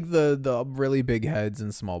it's like the really big heads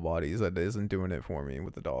and small bodies that isn't doing it for me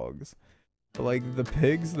with the dogs. But like the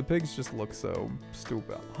pigs just look so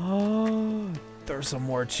stupid. Oh, there's some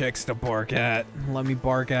more chicks to bark at. Let me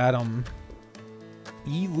bark at them.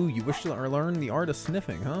 Elu, you wish to learn the art of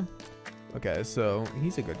sniffing, huh? Okay, so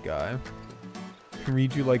he's a good guy. Can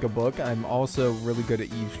read you like a book. I'm also really good at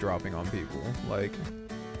eavesdropping on people. Like,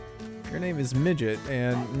 your name is Midget,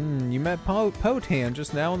 and you met Potan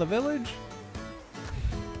just now in the village?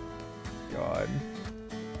 God.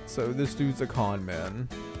 So this dude's a con man.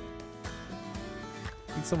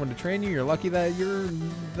 Need someone to train you. You're lucky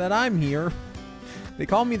that I'm here. They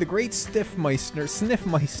call me the Great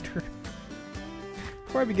Sniffmeister.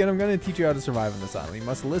 Before I begin, I'm going to teach you how to survive in this island. You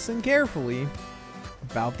must listen carefully.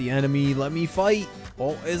 About the enemy, let me fight.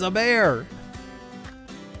 Oh, is a bear.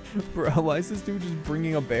 Bro, why is this dude just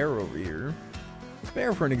bringing a bear over here? This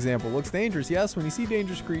bear, for an example, looks dangerous. Yes, when you see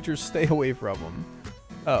dangerous creatures, stay away from them.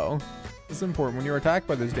 Oh, this is important. When you're attacked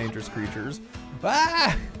by those dangerous creatures,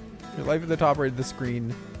 ah! Your life at the top right of the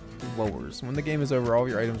screen lowers. When the game is over, all of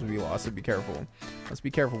your items will be lost, so be careful. Let's be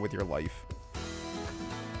careful with your life.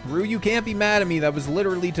 Rue, you can't be mad at me. That was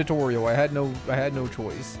literally tutorial. I had no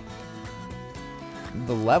choice.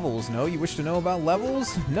 The levels, no? You wish to know about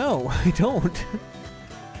levels? No, I don't.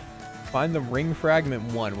 Find the ring fragment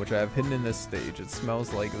 1, which I have hidden in this stage. It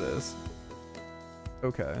smells like this.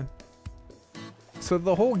 Okay. So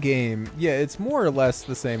the whole game, yeah, it's more or less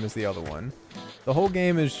the same as the other one. The whole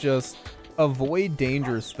game is just avoid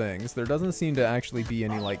dangerous things. There doesn't seem to actually be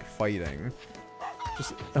any, like, fighting.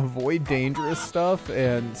 Just avoid dangerous stuff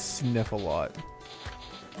and sniff a lot.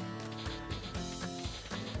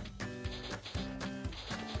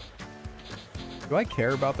 Do I care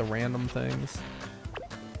about the random things?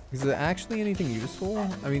 Is it actually anything useful?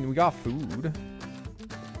 I mean, we got food.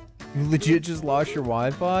 You legit just lost your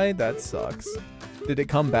Wi-Fi? That sucks. Did it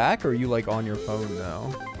come back, or are you, like, on your phone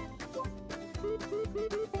now?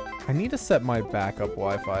 I need to set my backup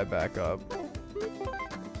Wi-Fi back up.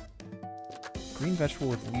 Green vegetable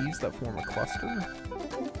with leaves that form a cluster?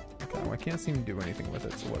 Okay, well, I can't seem to do anything with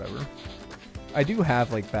it, so whatever. I do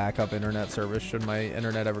have, like, backup internet service should my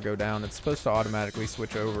internet ever go down. It's supposed to automatically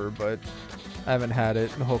switch over, but I haven't had it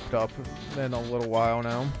hooked up in a little while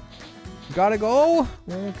now. Gotta go?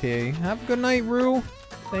 Okay. Have a good night, Rue.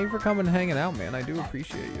 Thank you for coming and hanging out, man. I do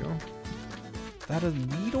appreciate you. Is that a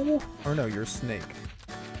beetle? Or no, you're a snake.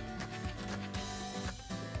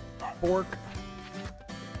 Bork.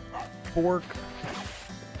 Bork.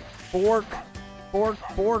 Bork. Bork.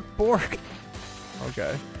 Bork. Bork.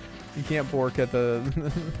 Okay. You can't bork at the,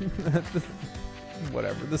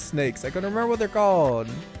 whatever, the snakes. I couldn't remember what they're called.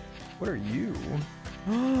 What are you?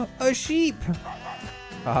 A sheep.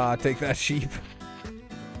 Haha, take that, sheep.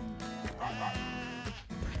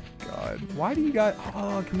 God, why do you got?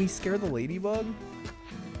 Oh, can we scare the ladybug?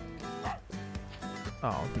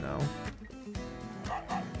 Oh no.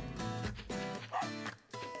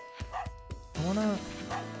 I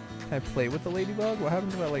Can I play with the ladybug? What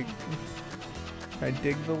happens if I, like... Can I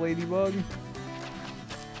dig the ladybug?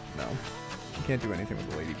 No. You can't do anything with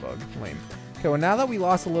the ladybug. Lame. Okay, well, now that we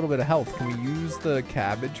lost a little bit of health, can we use the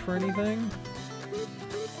cabbage for anything?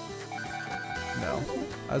 No.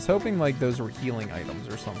 I was hoping, like, those were healing items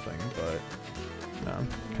or something, but... No.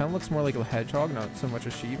 Kind of looks more like a hedgehog, not so much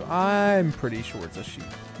a sheep. I'm pretty sure it's a sheep.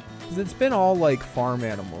 Because it's been all, like, farm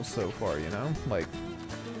animals so far, you know? Like,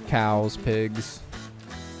 cows, pigs.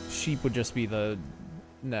 Sheep would just be the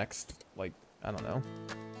next, like, I don't know,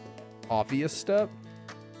 obvious step.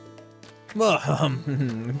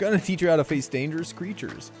 I'm gonna teach you how to face dangerous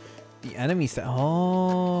creatures. The enemy set.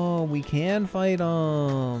 Oh, we can fight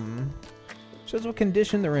them. Shows what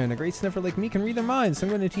condition they're in. A great sniffer like me can read their minds, so I'm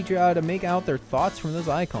going to teach you how to make out their thoughts from those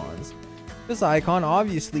icons. This icon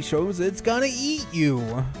obviously shows it's gonna eat you.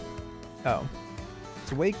 Oh.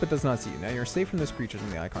 It's awake but does not see you. Now you're safe from this creature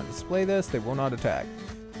when the icon display this. They will not attack.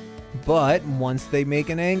 But once they make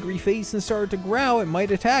an angry face and start to growl, it might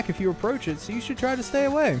attack if you approach it, so you should try to stay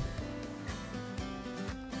away.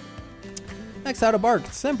 Next, how to bark.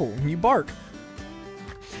 It's simple. You bark.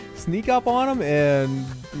 Sneak up on them and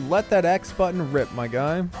let that X button rip, my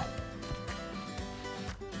guy.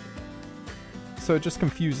 So it just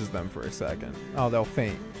confuses them for a second. Oh, they'll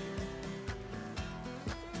faint.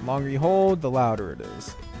 The longer you hold, the louder it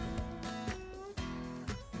is.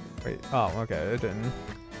 Wait. Oh, okay. It didn't.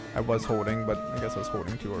 I was holding, but I guess I was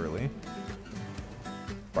holding too early.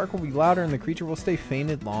 Bark will be louder and the creature will stay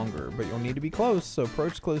fainted longer, but you'll need to be close, so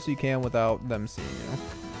approach as close as you can without them seeing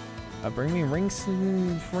you. Bring me ring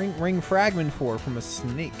fragment 4 from a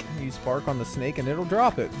snake. Use bark on the snake and it'll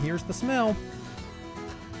drop it. Here's the smell.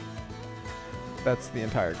 That's the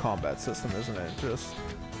entire combat system, isn't it? Just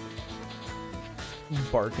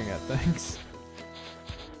barking at things.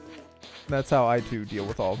 That's how I too deal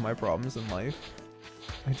with all of my problems in life.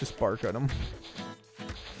 I just bark at them.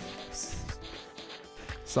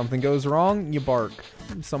 Something goes wrong, you bark.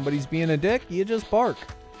 Somebody's being a dick, you just bark.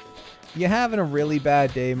 You having a really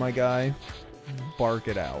bad day, my guy? Bark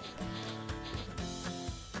it out.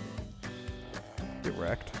 Get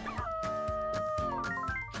wrecked.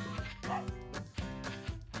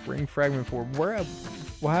 Ring fragment 4.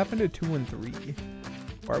 What happened to 2 and 3?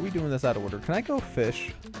 Why are we doing this out of order? Can I go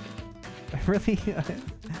fish? I really...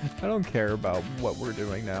 I don't care about what we're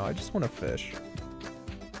doing now. I just want to fish.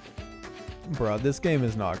 Bruh, this game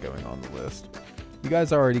is not going on the list. You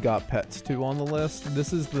guys already got Petz 2 on the list.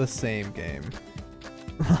 This is the same game.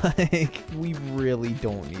 Like, we really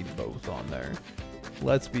don't need both on there.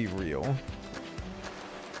 Let's be real.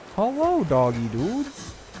 Hello, doggy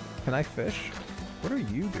dudes. Can I fish? What are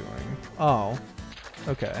you doing? Oh,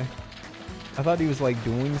 okay. I thought he was like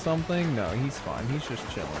doing something. No, he's fine. He's just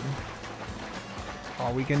chilling.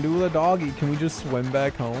 Oh, we can do the doggy. Can we just swim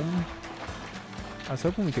back home? I was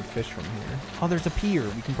hoping we could fish from here. Oh, there's a pier.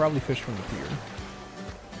 We can probably fish from the pier.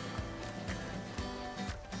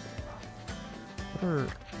 What are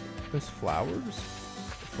those flowers?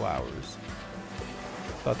 Flowers.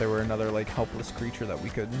 Thought they were another like helpless creature that we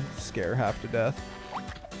could scare half to death.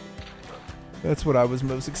 That's what I was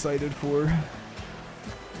most excited for.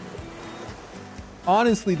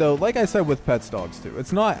 Honestly though, like I said with Petz Dogz 2,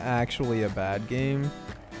 it's not actually a bad game.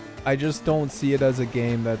 I just don't see it as a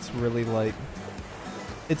game that's really like...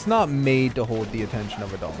 It's not made to hold the attention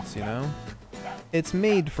of adults, you know? It's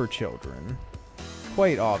made for children.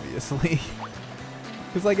 Quite obviously.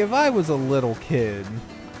 Because like if I was a little kid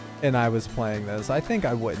and I was playing this, I think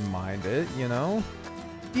I wouldn't mind it, you know?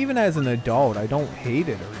 Even as an adult, I don't hate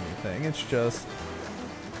it or anything. It's just...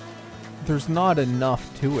 There's not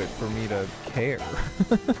enough to it for me to care.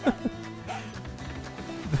 The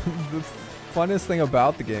funnest thing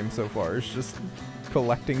about the game so far is just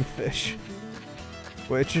collecting fish.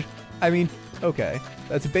 Which, I mean, okay.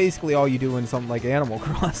 That's basically all you do in something like Animal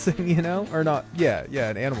Crossing, you know? Or not, yeah,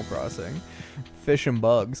 in Animal Crossing. Fish and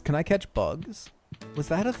bugs. Can I catch bugs? Was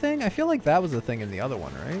that a thing? I feel like that was a thing in the other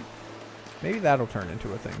one, right? Maybe that'll turn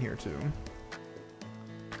into a thing here too.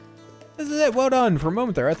 This is it. Well done. For a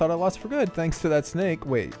moment there, I thought I lost for good. Thanks to that snake.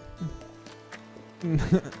 Wait.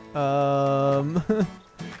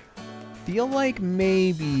 Feel like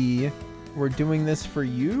maybe we're doing this for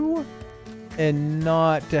you and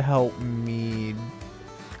not to help me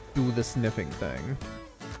do the sniffing thing.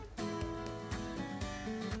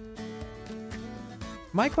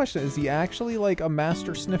 My question is he actually like a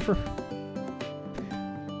master sniffer?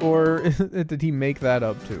 Or did he make that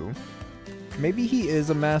up too? Maybe he is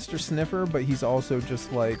a master sniffer, but he's also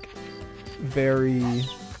just like very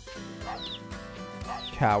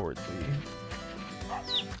cowardly.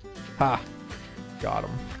 Ha! Got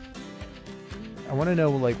him. I want to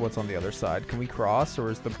know, like, what's on the other side. Can we cross, or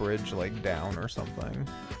is the bridge, like, down or something?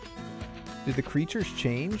 Did the creatures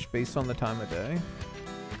change based on the time of day?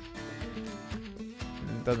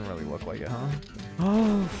 It doesn't really look like it, huh?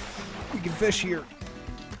 Oh, we can fish here.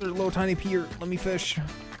 There's a little tiny pier. Let me fish.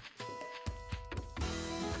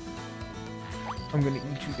 I'm gonna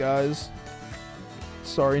eat you guys.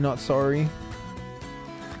 Sorry, not sorry.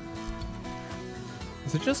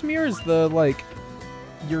 Is it just me, or is the, like,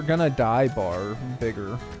 you're gonna die bar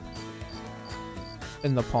bigger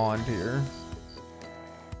in the pond here?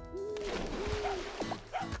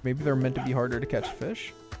 Maybe they're meant to be harder to catch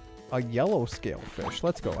fish? A yellow scale fish.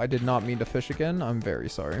 Let's go. I did not mean to fish again. I'm very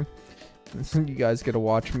sorry. You guys get to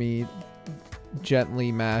watch me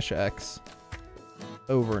gently mash X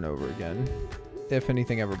over and over again. If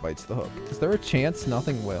anything ever bites the hook. Is there a chance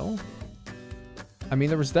nothing will? I mean,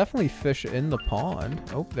 there was definitely fish in the pond.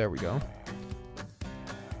 Oh, there we go.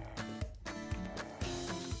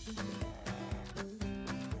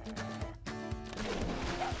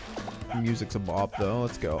 Music's a bop, though.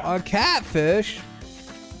 Let's go. A catfish!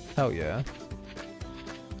 Hell yeah.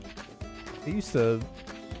 I used to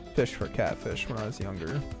fish for catfish when I was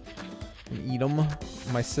younger. And eat them.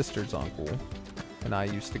 My sister's uncle and I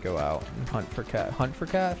used to go out and hunt for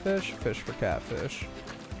catfish, fish for catfish.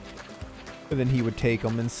 And then he would take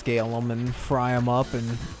them and scale them and fry them up,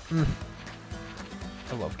 and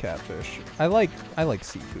I love catfish. I like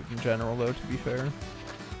seafood in general, though, to be fair.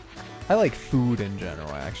 I like food in general,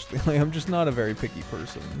 actually. Like, I'm just not a very picky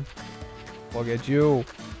person. Look at you.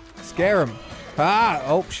 Scare him. Ah!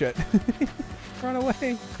 Oh, shit. Run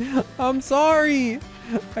away. I'm sorry.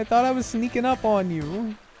 I thought I was sneaking up on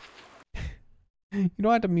you. You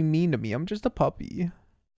don't have to be mean to me. I'm just a puppy.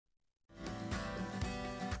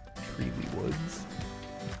 Treely Woods.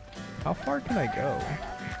 How far can I go?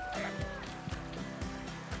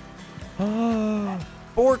 Ah,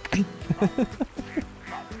 fork.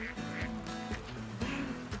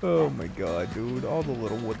 Oh my god, dude. All the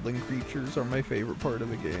little woodland creatures are my favorite part of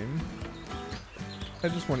the game. I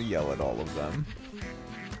just want to yell at all of them.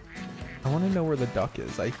 I want to know where the duck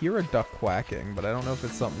is. I hear a duck quacking, but I don't know if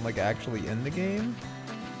it's something like actually in the game.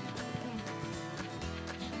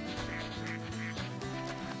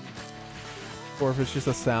 Or if it's just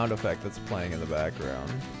a sound effect that's playing in the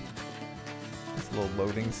background. This little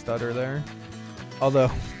loading stutter there.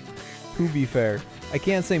 Although, to be fair, I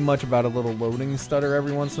can't say much about a little loading stutter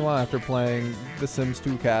every once in a while after playing The Sims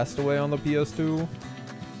 2 Castaway on the PS2.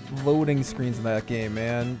 Loading screens in that game,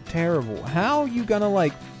 man. Terrible. How are you gonna,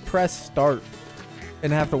 like, press start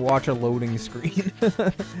and have to watch a loading screen?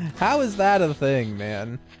 How is that a thing,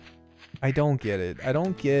 man? I don't get it. I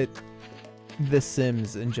don't get The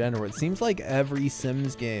Sims in general. It seems like every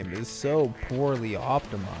Sims game is so poorly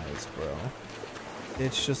optimized, bro.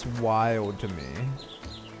 It's just wild to me.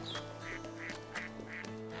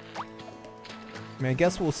 I mean, I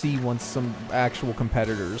guess we'll see once some actual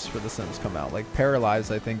competitors for The Sims come out. Like,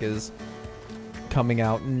 Paralyzed, I think, is coming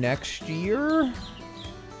out next year.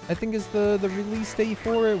 I think is the release date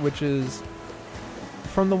for it, which is,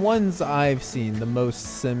 from the ones I've seen, the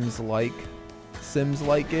most Sims-like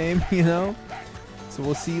game, you know? So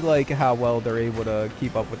we'll see, like, how well they're able to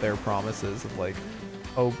keep up with their promises of, like,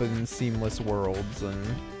 open, seamless worlds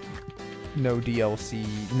and no DLC,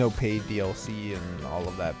 no paid DLC and all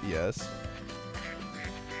of that BS.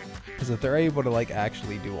 Because if they're able to, like,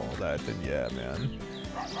 actually do all that, then yeah, man.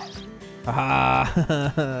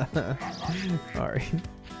 Aha! Alright.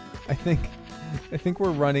 I think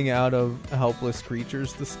we're running out of helpless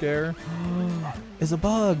creatures to scare. Is a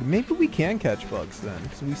bug. Maybe we can catch bugs then.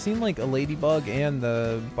 So we've seen, like, a ladybug and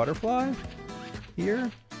the butterfly here.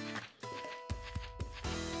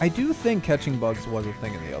 I do think catching bugs was a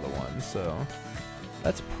thing in the other one, so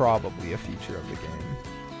that's probably a feature of the game.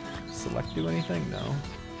 Select do anything? No.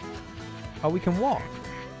 Oh, we can walk.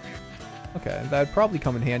 Okay, that'd probably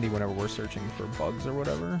come in handy whenever we're searching for bugs or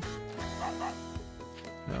whatever.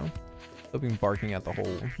 No? Hoping barking at the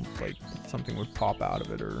hole, like something would pop out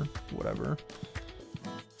of it or whatever.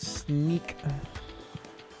 Sneak.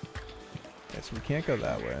 Okay, so we can't go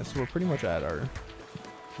that way. So we're pretty much at our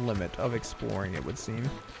limit of exploring, it would seem.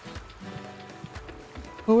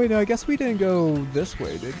 Oh wait, no, I guess we didn't go this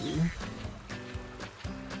way, did we?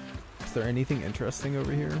 Is there anything interesting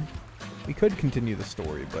over here? We could continue the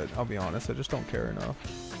story, but I'll be honest, I just don't care enough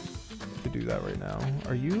to do that right now.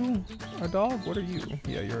 Are you a dog? What are you?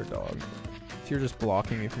 Yeah, you're a dog. So you're just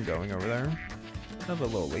blocking me from going over there. Another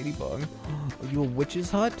little ladybug. Are you a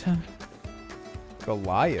witch's hut?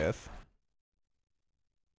 Goliath?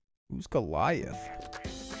 Who's Goliath?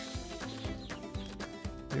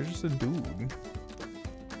 You're just a dude.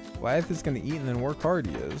 Goliath is gonna eat and then work hard.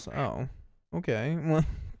 He is. Oh, okay. Well,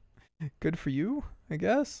 good for you, I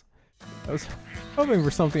guess. I was hoping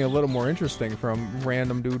for something a little more interesting from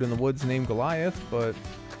random dude in the woods named Goliath, but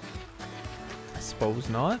I suppose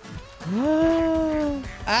not.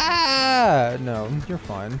 Ah! No, you're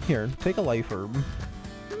fine. Here, take a life herb.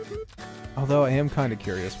 Although I am kind of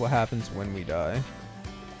curious what happens when we die.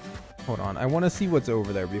 Hold on, I want to see what's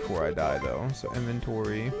over there before I die, though. So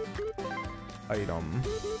inventory, item,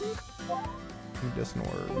 medicinal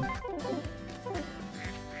herb.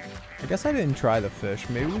 I guess I didn't try the fish.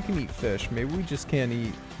 Maybe we can eat fish. Maybe we just can't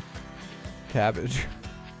eat cabbage.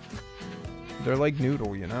 They're like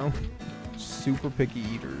noodle, you know? Super picky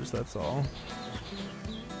eaters, that's all.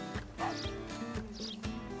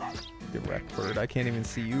 Get wrecked, bird. I can't even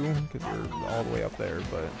see you because you're all the way up there,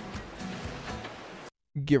 but...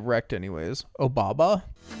 Get wrecked anyways. Oh, Baba?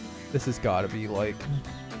 This has got to be like...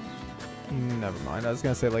 Never mind. I was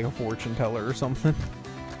going to say like a fortune teller or something.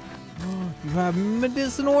 You have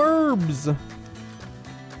medicinal herbs!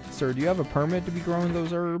 Sir, do you have a permit to be growing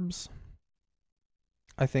those herbs?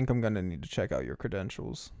 I think I'm going to need to check out your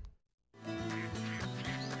credentials.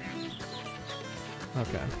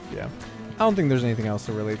 Okay, yeah. I don't think there's anything else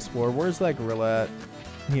to really explore. Where's that gorilla at?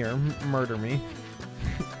 Here, murder me.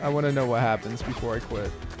 I want to know what happens before I quit.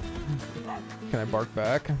 Can I bark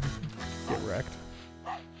back? Get wrecked.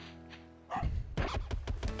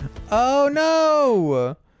 Oh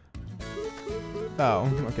no!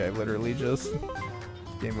 Oh, okay, literally just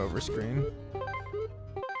game over screen.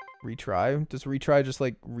 Retry? Does retry just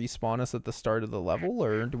like respawn us at the start of the level,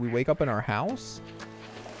 or do we wake up in our house?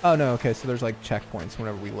 Oh no, okay, so there's like checkpoints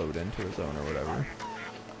whenever we load into a zone or whatever.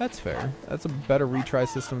 That's fair. That's a better retry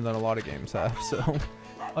system than a lot of games have, so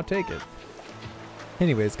I'll take it.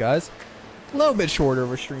 Anyways, guys, a little bit shorter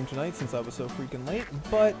of a stream tonight since I was so freaking late,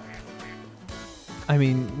 but I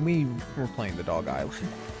mean, we were playing the Dog Island.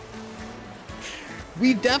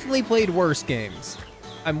 We definitely played worse games.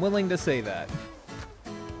 I'm willing to say that.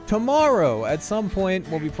 Tomorrow, at some point,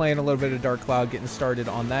 we'll be playing a little bit of Dark Cloud, getting started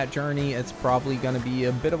on that journey. It's probably going to be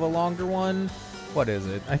a bit of a longer one. What is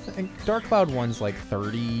it? I think Dark Cloud 1's like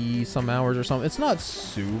 30 some hours or something. It's not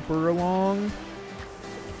super long.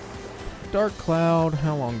 Dark Cloud,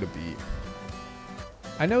 how long to beat?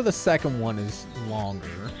 I know the second one is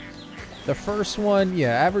longer. The first one, yeah,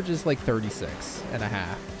 average is like 36 and a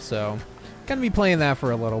half. So, gonna be playing that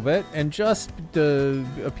for a little bit. And just to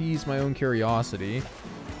appease my own curiosity,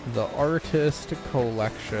 the artist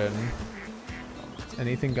collection. Is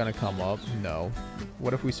anything gonna come up? No.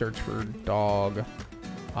 What if we search for Dog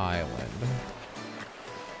Island?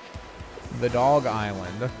 The Dog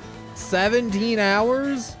Island. 17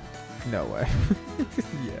 hours? No way.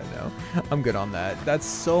 Yeah, no. I'm good on that. That's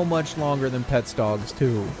so much longer than Petz Dogz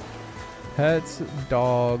 2. Petz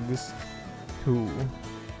Dogz 2.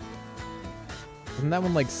 Isn't that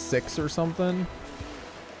one like 6 or something?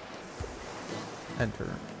 Enter.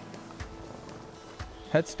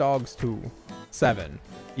 Petz Dogz 2. 7.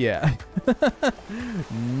 Yeah.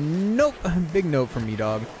 Nope. Big note from me,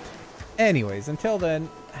 dog. Anyways, until then,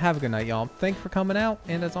 have a good night, y'all. Thanks for coming out,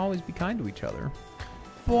 and as always, be kind to each other.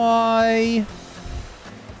 Bye.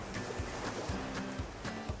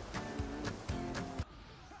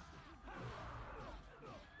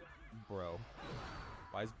 Bro,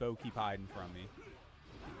 why does Bo keep hiding from me?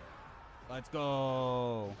 Let's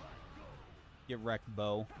go. Get wrecked,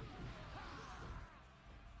 Bo.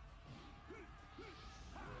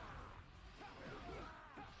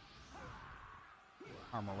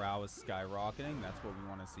 Our morale is skyrocketing. That's what we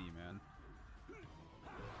want to see, man.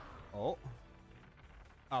 Oh.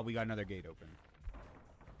 Oh, we got another gate open.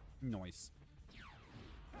 Nice.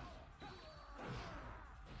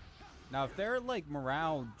 Now, if their, like,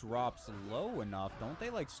 morale drops low enough, don't they,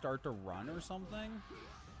 like, start to run or something?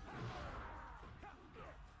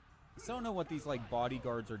 I still don't know what these, like,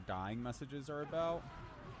 bodyguards or dying messages are about.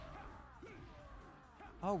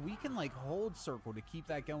 Oh, we can, like, hold circle to keep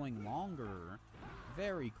that going longer.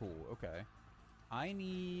 Very cool. Okay. I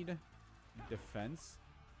need defense.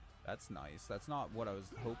 That's nice. That's not what I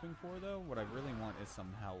was hoping for, though. What I really want is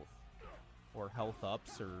some health. Or health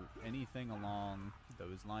ups or anything along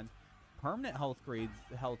those lines. Permanent health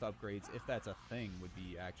upgrades, if that's a thing, would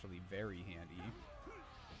be actually very handy.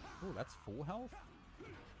 Oh, that's full health?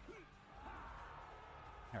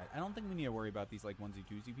 Alright, I don't think we need to worry about these, like,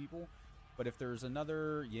 onesie-twosie people. But if there's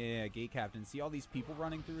another... Yeah, gate captain. See all these people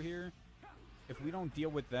running through here? If we don't deal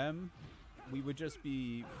with them, we would just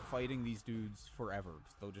be fighting these dudes forever.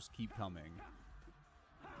 They'll just keep coming.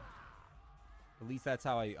 At least that's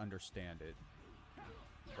how I understand it.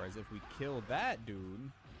 Whereas if we kill that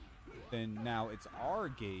dude, then now it's our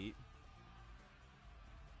gate.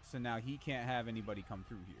 So now he can't have anybody come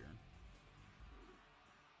through here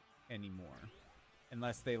anymore.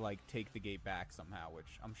 Unless they, like, take the gate back somehow,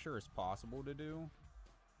 which I'm sure is possible to do.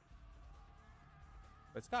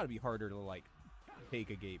 But it's got to be harder to, like, take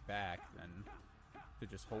a gate back than to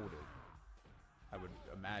just hold it, I would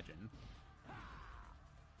imagine.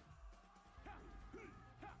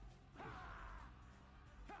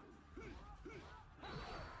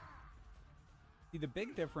 See, the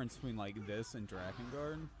big difference between, like, this and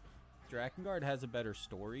Drakengard, Drakengard has a better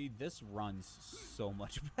story. This runs so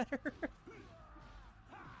much better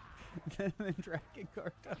than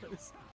Drakengard does.